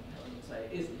I think Helen would say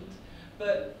it isn't.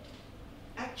 But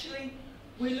actually,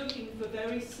 we're looking for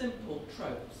very simple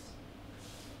tropes.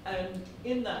 And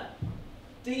in that,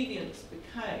 deviance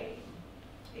became,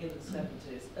 in the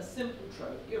 70s, a simple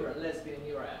trope. You're a lesbian,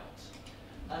 you're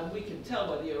out. We can tell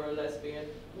whether you're a lesbian.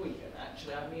 We can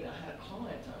actually, I mean, I had a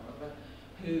client, I remember,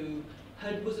 who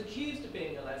was accused of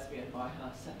being a lesbian by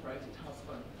her separated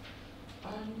husband.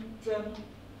 And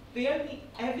the only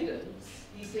evidence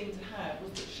he seemed to have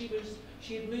was that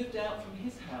she had moved out from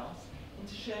his house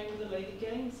into sharing with a lady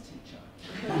games teacher.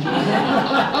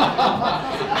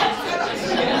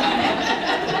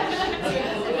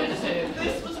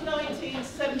 This was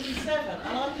 1977,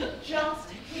 and I could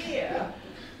just hear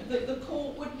that the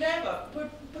court would never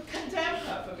condemn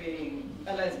her for being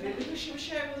a lesbian because she was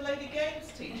sharing with a lady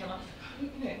games teacher.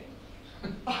 And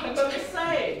I'm going to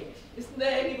say, isn't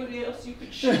there anybody else you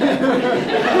could share with?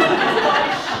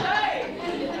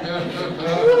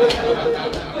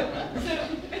 So,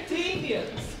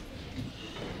 deviance.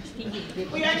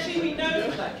 We know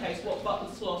from that case what Butler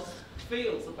Sloss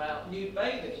feels about nude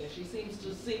bathing. She seems to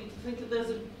think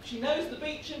that she knows the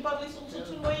beach in Budley's all sorts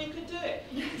of way you can do it.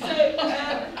 So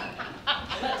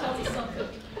that tells us something.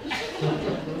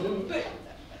 But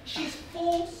she's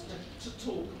forced to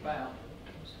talk about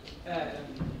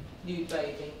nude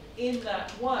bathing in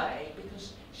that way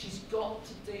because she's got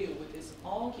to deal with this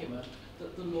argument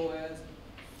that the lawyer's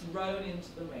thrown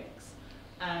into the mix,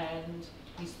 and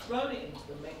he's thrown it into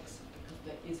the mix because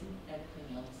there isn't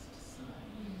anything else to say.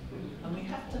 And we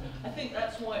have to, I think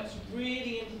that's why it's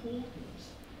really important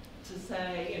to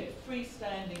say,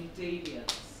 freestanding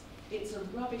deviance, it's a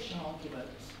rubbish argument.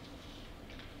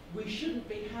 We shouldn't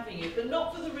be having it, but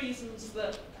not for the reasons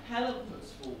that Helen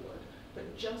puts forward,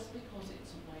 but just because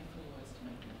it's a way for lawyers to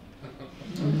make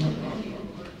money.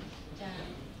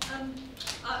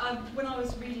 When I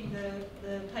was reading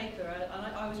the paper,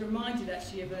 I was reminded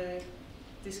actually of a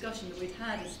discussion that we'd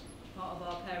had as part of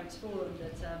our parents' forum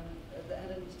that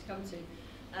Helen used to come to,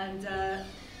 and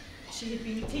she had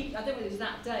been teaching. I don't know whether it was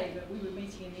that day, but we were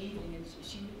meeting in the evening, and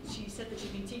she said that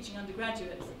she'd been teaching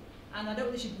undergraduates, and I don't know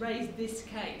whether she'd raised this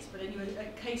case, but anyway, a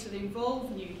case that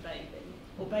involved nude bathing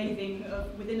or bathing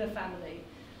within a family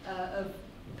of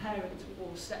parent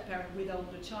or step-parent with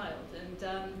older child, and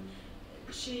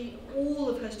all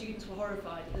of her students were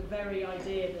horrified at the very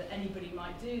idea that anybody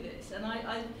might do this. And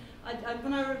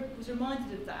when I was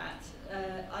reminded of that,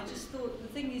 I just thought the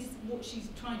thing is, what she's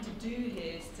trying to do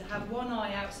here is to have one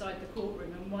eye outside the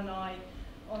courtroom and one eye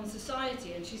on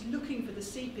society, and she's looking for the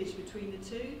seepage between the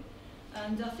two.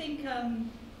 And I think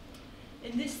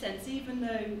in this sense, even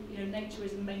though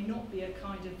naturism may not be a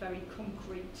kind of very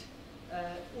concrete,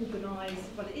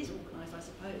 organised, well, it is organised, I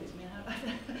suppose. I mean, I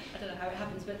don't know how it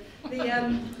happens, but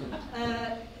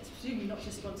it's presumably not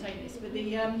just spontaneous. But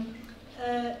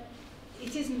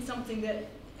it isn't something that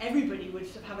everybody would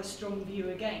have a strong view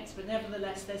against. But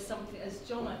nevertheless, there's something, as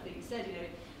John I think said,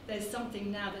 there's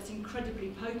something now that's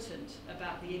incredibly potent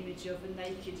about the image of a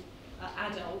naked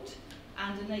adult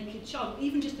and a naked child,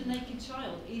 even just a naked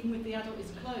child, even if the adult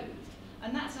is clothed.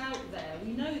 And that's out there.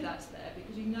 We know that's there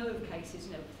because we know of cases,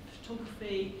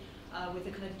 photography, with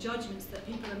the kind of judgments that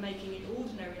people are making in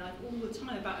ordinary life all the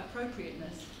time about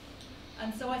appropriateness.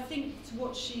 And so I think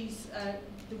what she's,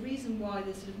 the reason why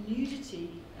the sort of nudity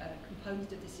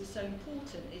component of this is so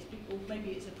important, or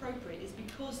maybe it's appropriate, is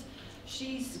because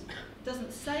she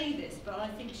doesn't say this, but I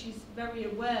think she's very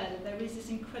aware that there is this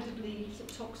incredibly sort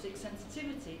of toxic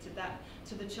sensitivity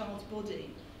to the child's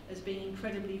body as being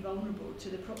incredibly vulnerable to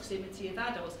the proximity of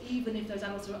adults, even if those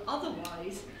adults are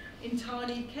otherwise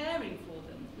entirely caring for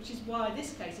them, which is why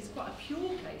this case is quite a pure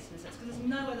case in a sense, because there's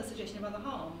no other suggestion of other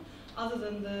harm other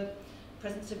than the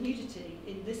presence of nudity,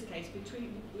 in this case,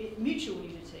 mutual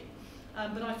nudity.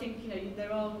 But I think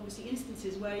there are obviously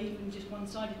instances where even just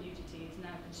one-sided nudity is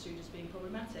now construed as being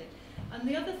problematic. And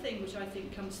the other thing which I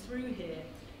think comes through here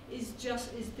is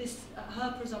this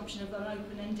her presumption of an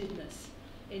open-endedness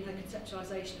in her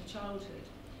conceptualisation of childhood,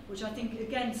 which I think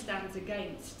again stands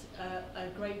against a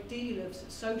great deal of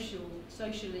social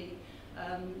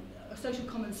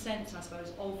common sense, I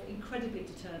suppose, of incredibly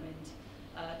determined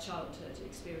childhood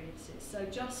experiences. So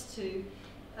just to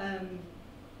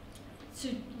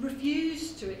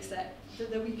refuse to accept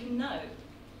that we can know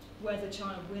where the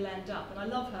child will end up. And I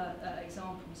love her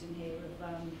examples in here of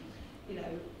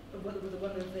one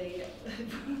of the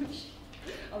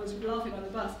I was laughing on the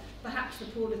bus. Perhaps the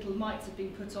poor little mites have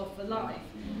been put off for life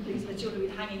because the children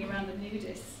were hanging around the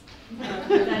nudists.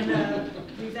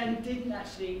 Who then didn't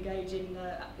actually engage in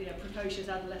precocious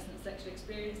adolescent sexual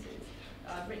experiences.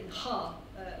 I've written "ha"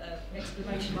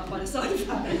 exclamation mark by the side of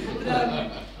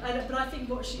that. But I think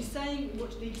what she's saying,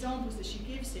 the examples that she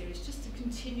gives here, is just to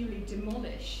continually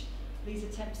demolish these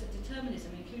attempts at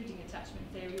determinism, including attachment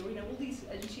theory, or all these.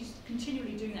 And she's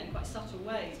continually doing that in quite subtle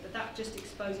ways. But that just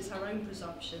exposes her own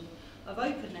presumption of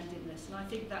open-endedness, and I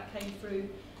think that came through.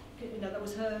 That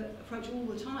was her approach all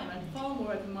the time, and far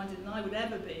more open-minded than I would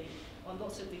ever be on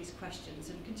lots of these questions,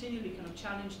 and continually kind of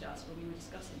challenged us when we were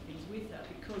discussing things with her,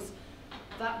 because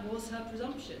that was her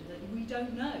presumption, that we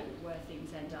don't know where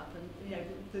things end up. And you know,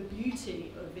 the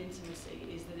beauty of intimacy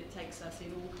is that it takes us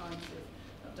in all kinds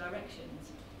of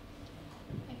directions.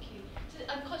 Thank you. So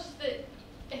I'm conscious that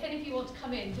if any of you want to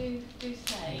come in, do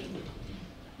say.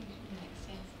 Next,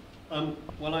 yes.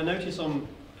 Well, I notice on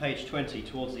page 20,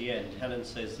 towards the end, Helen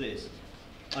says this: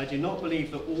 I do not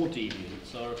believe that all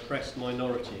deviants are oppressed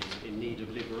minorities in need of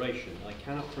liberation. I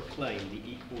cannot proclaim the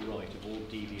equal right of all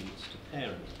deviants to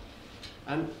parent.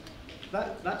 And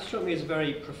that struck me as a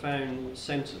very profound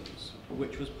sentence,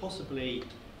 which was possibly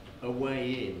a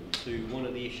way in to one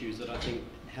of the issues that I think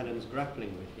Helen's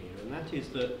grappling with here, and that is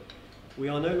that we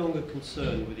are no longer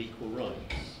concerned with equal rights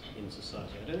in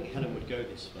society. I don't think Helen would go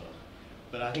this far,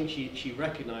 but I think she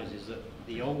recognises that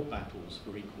the old battles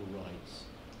for equal rights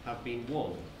have been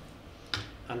won.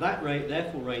 And that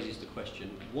therefore raises the question,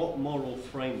 what moral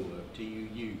framework do you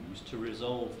use to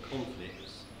resolve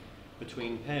conflicts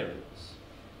between parents?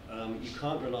 You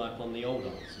can't rely upon the old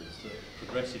answers that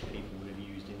progressive people would have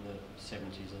used in the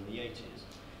 70s and the 80s.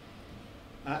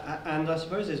 And I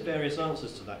suppose there's various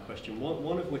answers to that question,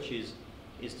 one of which is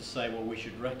to say, well, we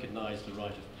should recognise the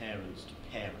right of parents to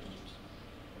parent.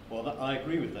 Well, I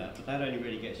agree with that, but that only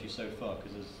really gets you so far,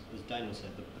 because as Daniel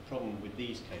said, the problem with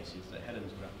these cases that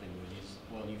Helen's grappling with is,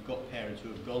 well, you've got parents who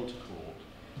have gone to court,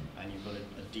 and you've got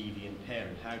a deviant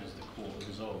parent. How does the court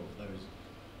resolve those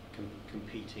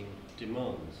competing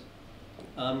demands?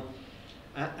 And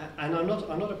I'm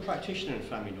not a practitioner in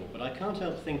family law, but I can't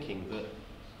help thinking that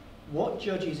what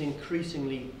judges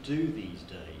increasingly do these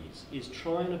days is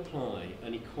try and apply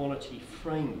an equality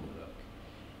framework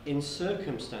in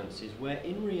circumstances where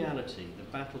in reality the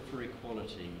battle for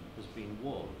equality has been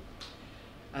won.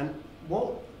 And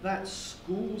what that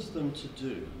schools them to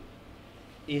do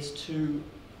is to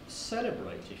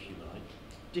celebrate, if you like,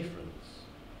 difference,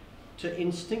 to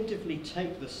instinctively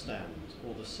take the stand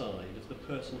or the side of the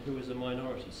person who is a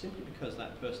minority, simply because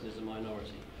that person is a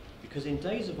minority. Because in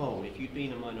days of old, if you'd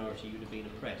been a minority, you'd have been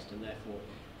oppressed, and therefore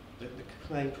the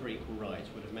claim for equal rights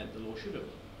would have meant the law should have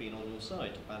been on your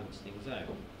side to balance things out.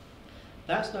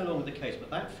 That's no longer the case, but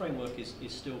that framework is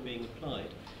still being applied.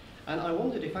 And I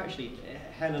wondered if actually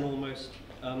Helen almost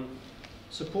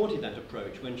supported that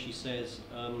approach when she says,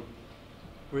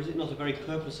 or is it not a very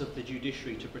purpose of the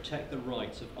judiciary to protect the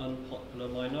rights of unpopular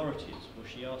minorities? Well,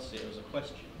 she asks it as a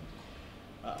question.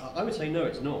 I would say no,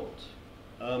 it's not.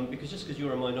 Because just because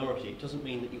you're a minority, it doesn't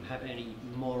mean that you have any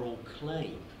moral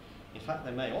claim. In fact,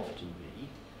 there may often be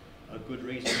a good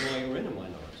reason why you're in a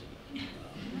minority.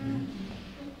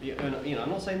 I'm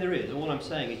not saying there is. All I'm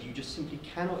saying is you just simply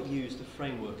cannot use the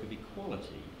framework of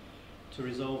equality to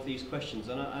resolve these questions.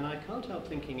 And I can't help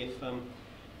thinking if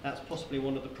that's possibly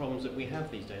one of the problems that we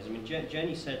have these days. I mean,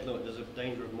 Jennie said, look, there's a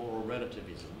danger of moral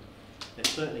relativism. There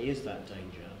certainly is that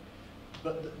danger.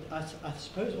 But I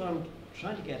suppose what I'm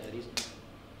trying to get at is,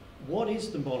 what is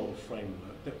the moral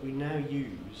framework that we now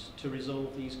use to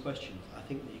resolve these questions? I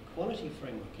think the equality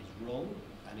framework is wrong,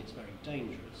 and it's very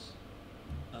dangerous.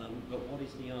 But what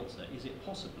is the answer? Is it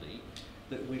possibly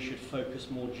that we should focus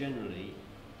more generally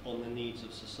on the needs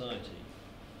of society?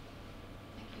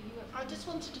 I just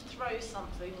wanted to throw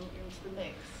something into the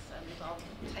mix, and I'll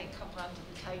take a couple under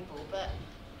the table, but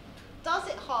does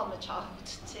it harm a child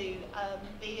to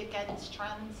be against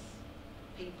trans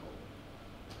people?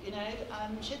 You know,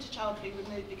 should a child be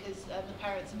removed because the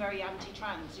parents are very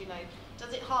anti-trans? You know,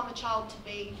 does it harm a child to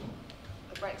be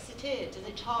a Brexiteer? Does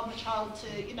it harm a child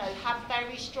to, you know, have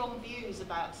very strong views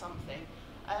about something?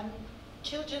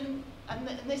 Children, and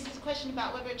this is a question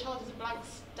about whether a child is a blank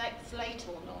slate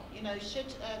or not. You know,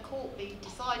 should a court be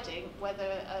deciding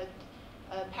whether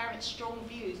a parent's strong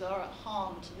views are a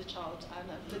harm to the child and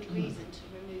a good reason to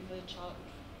remove a child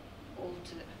or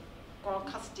to grant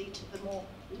custody to the more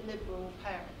liberal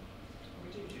parent? We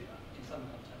do that in some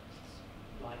contexts,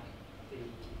 like the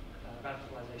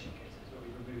radicalisation cases where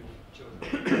we remove children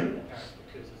from their parents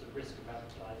because there's a risk of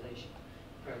radicalisation.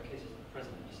 There are cases that the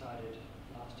President decided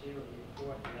last year or the year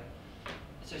before, I forget.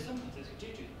 So some contexts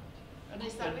we do that. And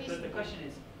is that reasonable? But the question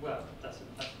is, well, that's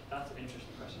an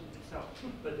interesting question in itself.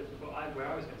 But where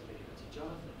I was going to take it to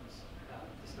Jonathan's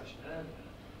discussion earlier,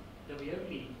 that we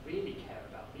only really care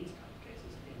about these kinds of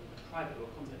cases in the private law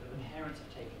context that the parents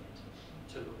have taken it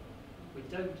to law. We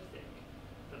don't think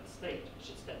that the state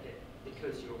should step in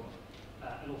because you're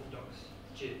an Orthodox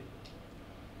Jew.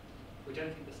 We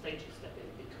don't think the state should step in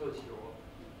because you're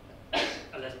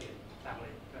a lesbian family,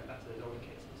 going back to those older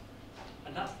cases.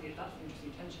 And that's the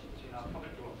interesting tension between our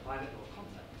public law and private law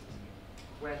contexts,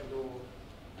 where the law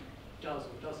does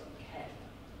or doesn't care.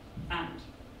 And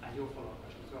your follow-up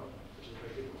question as well, which is a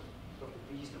very good one, got to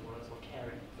be reasonable as well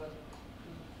caring further.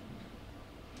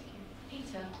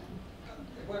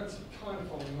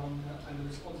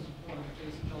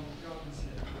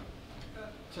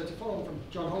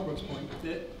 John Holbrook's point,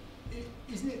 that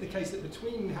isn't it the case that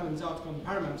between Helen's article on the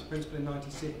paramount principle in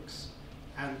 '96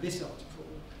 and this article,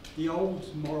 the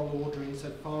old moral order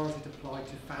insofar as it applied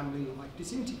to family life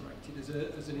disintegrated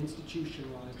as an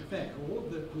institutionalised affair? All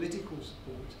of the political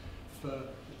support for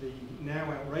the now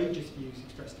outrageous views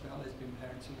expressed about lesbian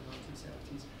parents in the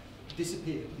 1970s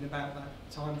disappeared in about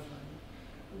that time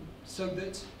frame. So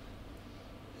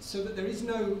that there is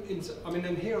no, I mean,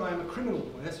 and here I am a criminal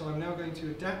lawyer, so I'm now going to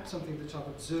adapt something that I've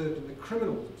observed in the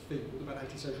criminal field about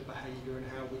antisocial behaviour and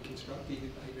how we construct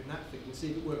deviant behaviour in that field and see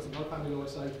if it works. I'm not a family lawyer,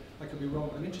 so I could be wrong.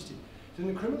 I'm interested. So in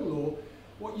the criminal law,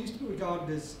 what used to be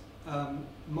regarded as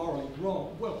morally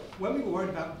wrong, well, when we were worried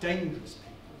about dangerous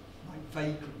people, like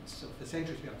vagrants, of the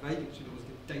centuries we had vagrants, you always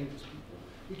get dangerous people,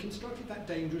 we constructed that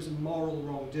danger as a moral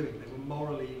wrongdoing. They were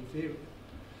morally inferior.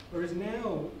 Whereas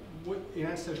now, in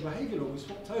antisocial behaviour law, we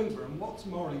swapped over, and what's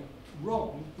morally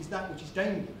wrong is that which is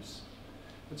dangerous.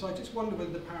 And so I just wonder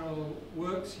whether the parallel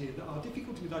works here, that our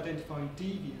difficulty with identifying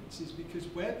deviance is because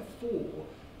where before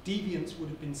deviance would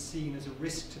have been seen as a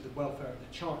risk to the welfare of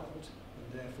the child,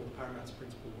 and therefore the paramount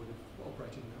principle would have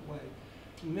operated in that way,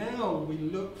 now we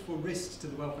look for risks to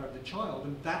the welfare of the child,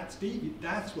 and that's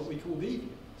what we call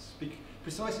deviance.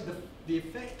 Precisely the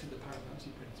effect of the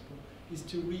paramountcy principle is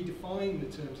to redefine the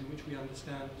terms in which we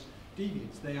understand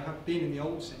deviance. They have been, in the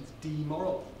old sense,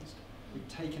 demoralised. We've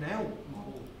taken out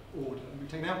moral order, we've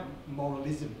taken out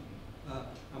moralism,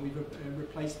 and we've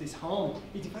replaced this harm.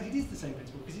 In fact, it is the same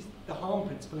principle, because it's the harm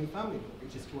principle in family law,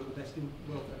 which is toward the best in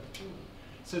welfare of children.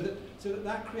 So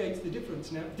that creates the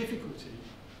difference now, difficulty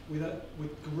with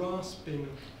grasping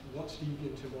what's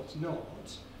deviant and what's not,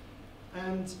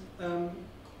 and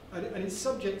it's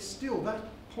subject still, that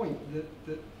point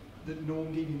that norm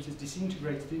deviance is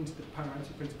disintegrated into the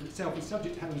paramountcy principle itself is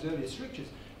subject to Helen's earlier strictures.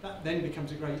 That then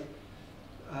becomes a great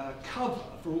cover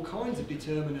for all kinds of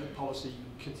determinate policy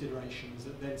considerations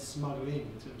that then smuggle in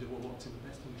terms of what's in the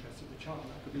best interest of the child.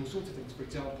 That could be all sorts of things. For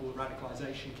example,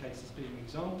 radicalisation cases being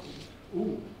examples.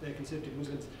 They're conservative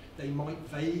Muslims. They might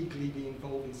vaguely be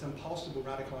involved in some possible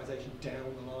radicalisation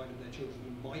down the line of their children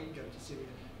who might go to Syria,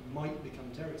 who might become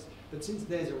terrorists. But since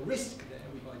there's a risk there,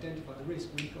 we've identified the risk,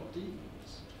 we've got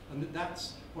deviance. And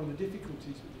that's one of the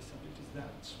difficulties with this subject, is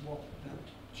that's what that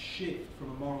shift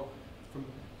from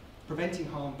preventing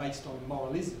harm based on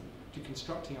moralism to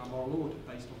constructing our moral order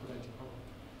based on preventing harm.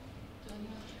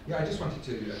 Yeah, I just wanted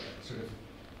to sort of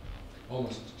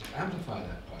almost amplify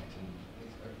that point and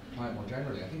apply it more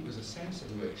generally. I think there's a sense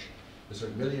in which the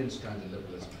sort of million-stranded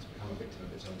liberalism has become a victim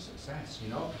of its own success. You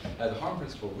know, the harm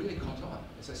principle really caught on.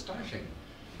 It's astonishing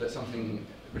that something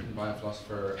written by a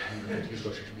philosopher 150 years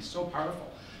ago should be so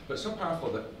powerful. But so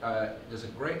powerful that there's a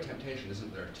great temptation,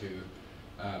 isn't there, to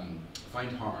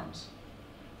find harms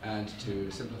and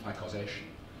to simplify causation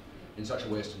in such a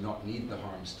way as to not need the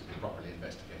harms to be properly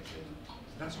investigated.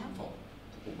 That's harmful.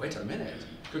 But wait a minute,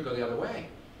 it could go the other way.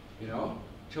 You know,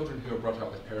 children who are brought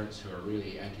up with parents who are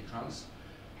really anti-trans,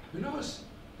 who knows?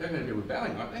 They're going to be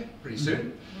rebelling, aren't they? Pretty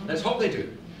soon. Let's hope they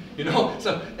do. You know,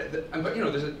 so, but you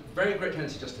know, there's a very great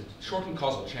tendency just to shorten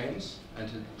causal chains and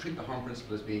to treat the harm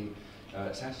principle as being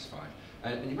satisfied.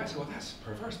 And you might say, well, that's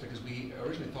perverse, because we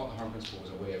originally thought the harm principle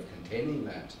was a way of containing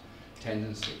that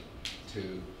tendency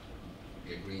to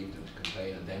be aggrieved and to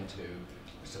complain and then to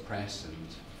suppress and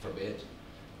forbid.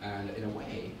 And in a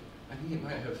way, I think it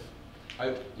might have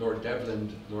out Lord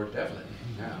Devlin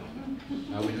now.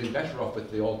 We'd been better off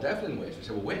with the old Devlin ways. We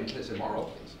said, well, wait until it's immoral,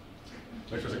 please.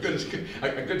 Which was a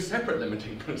good separate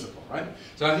limiting principle, right?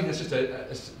 So I think it's just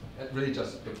really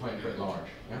just the point writ large.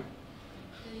 Yeah?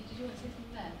 Did you want to say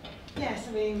something there? Yes,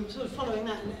 I mean, sort of following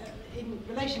that in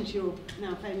relation to your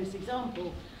now famous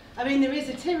example, I mean, there is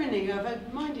a tyranny of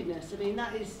open-mindedness. I mean,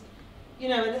 that is, you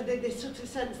know, this sort of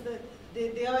sense that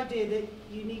the idea that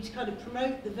you need to kind of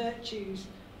promote the virtues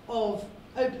of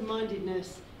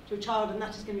open-mindedness to a child, and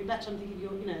that is going to be better. I'm thinking, you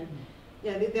know,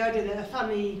 yeah, the idea that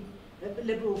a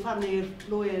liberal family of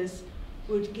lawyers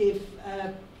would give,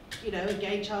 you know, a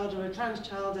gay child or a trans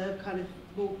child a kind of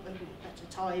more better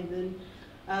time than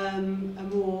a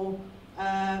more,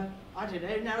 I don't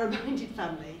know, narrow-minded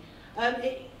family.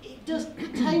 It does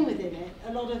contain within it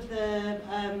a lot of the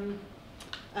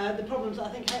problems that I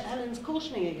think Helen's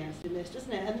cautioning against in this,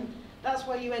 doesn't it? And that's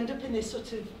why you end up in this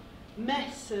sort of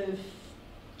mess of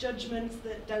judgments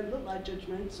that don't look like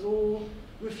judgments, or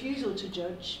refusal to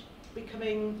judge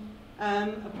becoming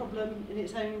a problem in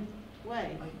its own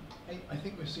way. I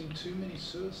think we've seen too many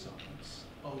suicides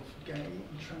of gay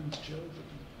and trans children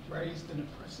raised in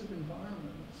oppressive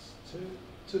environments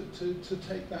to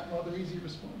take that rather easy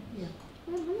response. Yeah.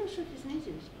 I'm not sure if it's an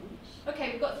easy response.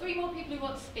 Okay, we've got 3 more people who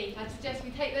want to speak. I suggest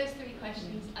we take those 3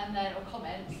 questions and then, or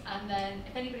comments, and then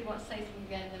if anybody wants to say something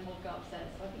again, then we'll go upstairs.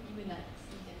 So I think you were next.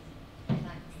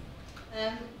 Thanks.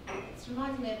 It's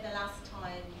reminded me of the last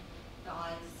time that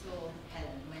I saw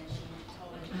Helen when she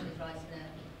told me she was writing a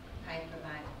paper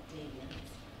about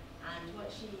deviance, and what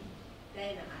she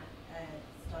then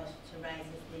started to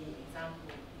raise as the example,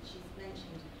 which she's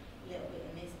mentioned a little bit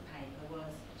in this paper,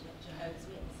 was Jehovah's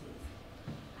Witnesses.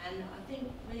 And I think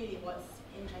really what's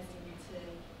interesting to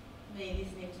me,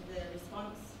 listening to the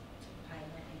response to the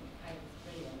paper, I think the paper's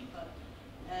brilliant, but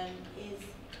is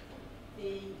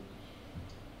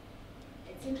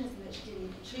it's interesting that she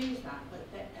didn't choose that, but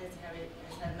that as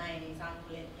her main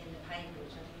example in the paper,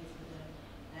 which I think is for the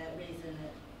reason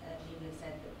that people have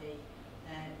said that the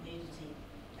nudity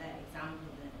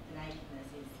example, the nakedness,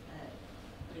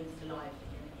 brings to life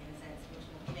in a sense much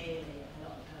more clearly a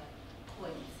lot of her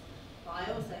points. But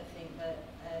I also think that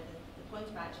the point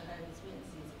about Jehovah's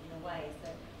Witnesses in a way is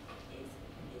that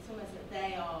it's almost that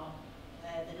they are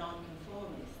the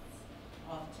non-conformists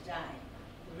of today.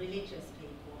 The religious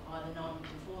people are the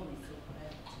non-conformists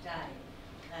of today.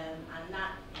 And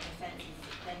that, in a sense,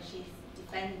 is then she's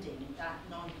defending that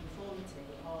non-conformity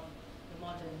of the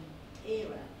modern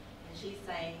era. And she's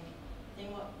saying, I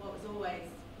think what was always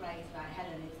great about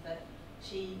Helen is that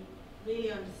she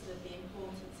really understood the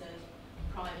importance of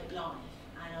private life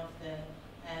and of the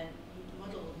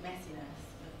muddled messiness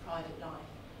of private life,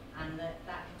 and that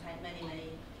can take many, many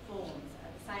forms.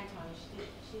 At the same time, she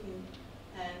didn't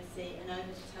see an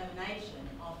over-determination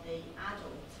of the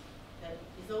adult that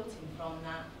resulting from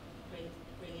that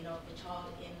bringing up the child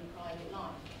in the private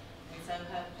life. And so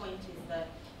her point is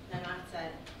that no matter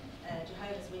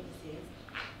Jehovah's Witnesses,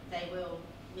 they will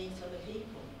meet other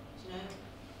people. You know,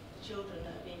 the children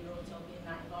that have been brought up in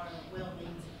that environment will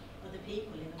meet other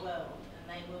people in the world, and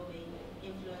they will be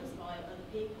influenced by other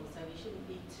people. So we shouldn't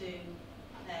be too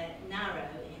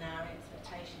narrow in our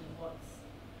expectation of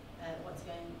what's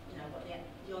going, you know, what the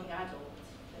young adult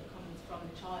that comes from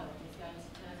the child is going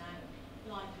to turn out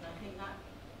like. And I think that,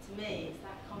 to me, it's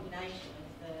that combination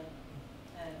of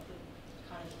the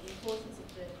kind of importance of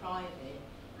the private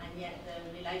and yet the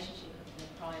relationship of the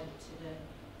private to the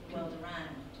world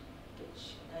around,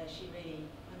 which she really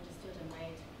understood and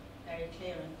made very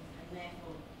clear, and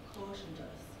therefore cautioned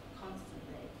us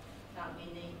constantly that we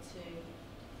need to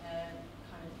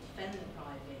kind of defend the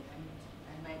private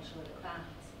and make sure that that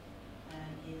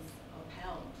is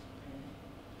upheld. Really.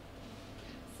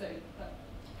 So that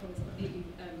completely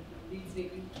leads me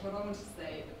to what I wanted to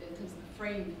say in terms of the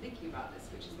frame for thinking about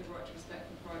this, which is the right to respect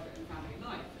for private and family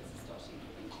life as a starting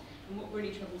point. And what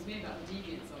really troubles me about the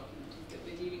deviance argument is that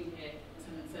we're dealing here, as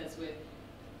Helen says, with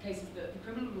cases that the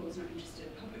criminal law is not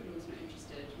interested, public law is not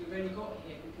interested. We've only got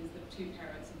here because the 2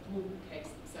 parents have brought the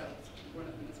case themselves. One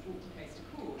of them has brought the case to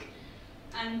court.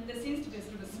 And there seems to be a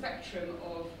sort of a spectrum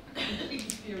of completely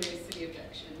spurious silly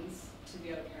objections to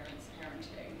the other parent's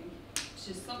parenting,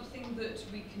 to something that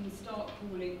we can start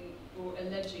calling or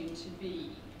alleging to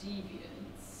be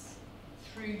deviance,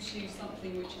 through to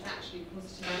something which is actually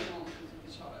positively harmful to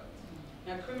the child.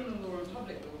 Now, criminal law and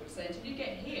public law would say, until you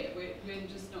get here, we're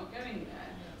just not going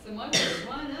there. So my question is,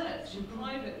 why on earth should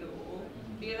private law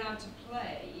be allowed to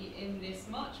play in this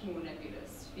much more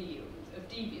nebulous field of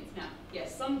deviance? Now,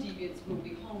 yes, some deviance will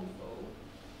be harmful,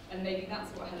 and maybe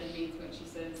that's what Helen means when she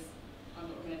says, I'm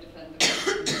not going to defend the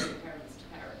right of parents to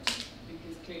parent,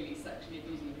 because clearly sexually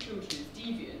abusing children is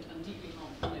deviant and deeply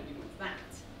harmful, nobody wants that.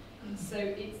 So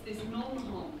it's this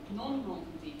non-harmful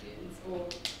deviance, or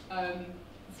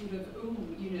sort of, oh,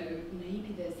 you know,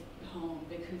 maybe there's harm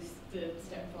because the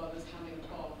stepfather's having a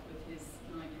bath with his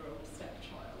 9-year-old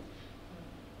stepchild.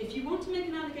 If you want to make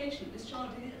an allegation that this child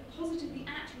is positively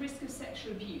at risk of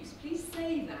sexual abuse, please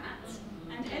say that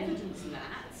and evidence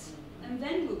that, and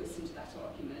then we'll listen to that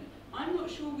argument. I'm not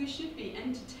sure we should be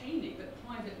entertaining, that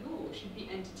private law should be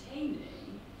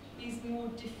entertaining these more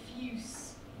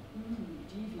diffuse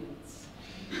deviants.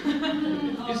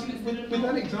 With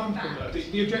that example, though,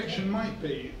 the objection might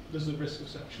be there's a risk of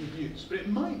sexual abuse, but it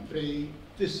might be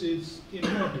this is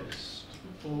immodest,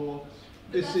 or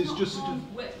this is just sort of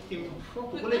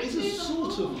improper. Well, it is a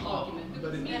sort of harm,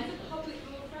 but it's a public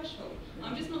law threshold.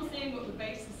 I'm just not saying what the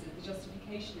basis of the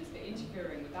justification is for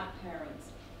interfering with that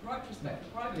parent's right to respect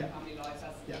for private family lives,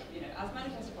 as you know, as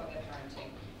manifested by their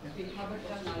parenting. We have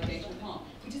an allegation of harm,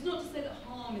 which is not to say that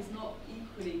harm is not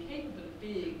equally capable of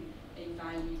being a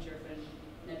value-driven,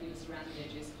 nebulous around the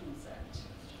edges concept.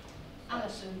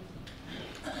 Alison.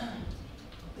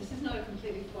 This is not a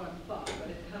completely foreign thought, but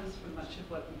it comes from much of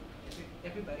what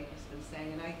everybody has been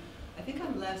saying, and I I think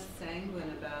I'm less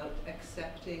sanguine about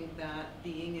accepting that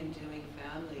being and doing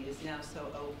family is now so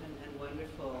open and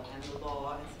wonderful, and the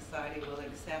law and society will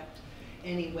accept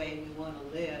any way we want to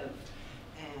live,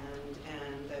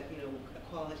 and that, you know,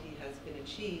 equality has been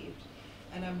achieved.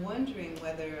 And I'm wondering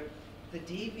whether the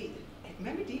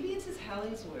remember, deviance is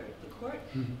Helen's word. The courts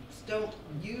don't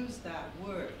use that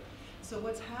word. So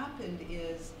what's happened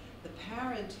is the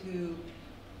parent who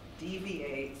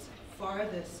deviates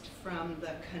farthest from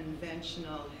the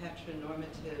conventional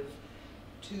heteronormative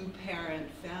two-parent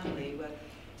family, but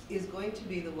is going to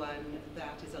be the one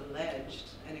that is alleged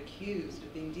and accused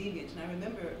of being deviant. And I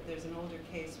remember there's an older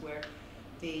case where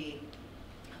the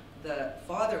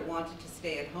father wanted to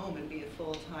stay at home and be a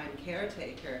full-time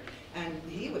caretaker, and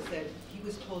he was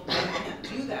told, no, you can't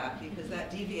do that because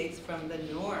that deviates from the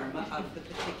norm of the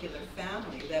particular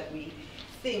family that we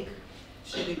think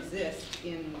should exist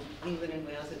in England and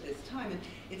Wales at this time. And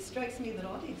it strikes me that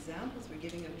all the examples we're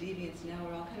giving of deviance now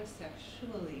are all kind of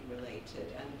sexually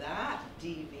related, and that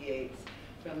deviates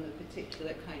from the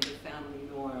particular kind of family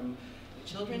norm. The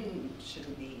children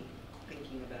shouldn't be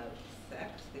thinking about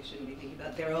sex, they shouldn't be thinking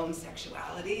about their own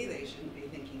sexuality, they shouldn't be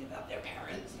thinking about their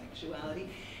parents'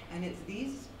 sexuality. And it's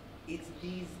these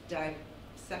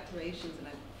separations, and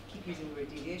I keep using the word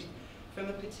deviation, from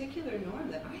a particular norm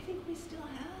that I think we still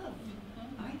have.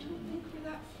 I don't think we're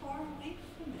that far away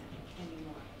from it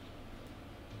anymore.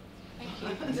 Thank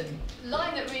you. The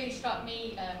line that really struck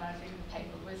me when I was reading the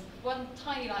paper was one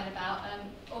tiny line about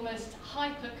almost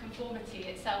hyper-conformity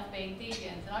itself being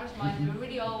deviant. And I was reminded of a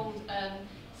really old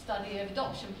study of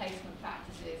adoption placement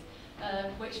practices,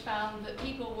 which found that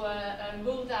people were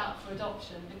ruled out for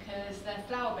adoption because their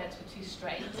flower beds were too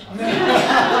straight.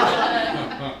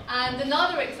 And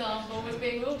another example was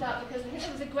being ruled out because I think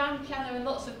there was a grand piano and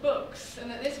lots of books,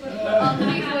 and that this would put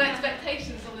unreasonable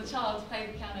expectations on the child to play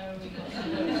the piano and read lots of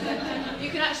books. You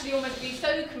can actually almost be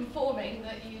so conforming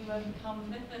that you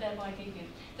become thereby deviant.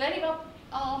 Do any of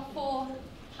our four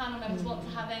panel members want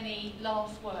to have any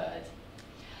last word?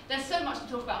 There's so much to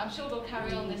talk about. I'm sure we'll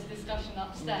carry on this discussion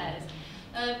upstairs.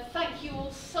 Thank you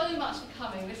all so much for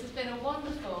coming. This has been a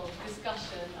wonderful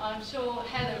discussion. I'm sure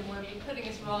Helen will be putting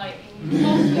us right in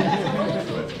on all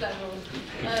sorts of levels.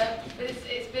 But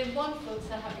it's been wonderful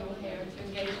to have you all here and to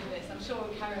engage in this. I'm sure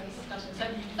we'll carry on this discussion. So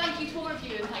thank you to all of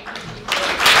you, and thank you to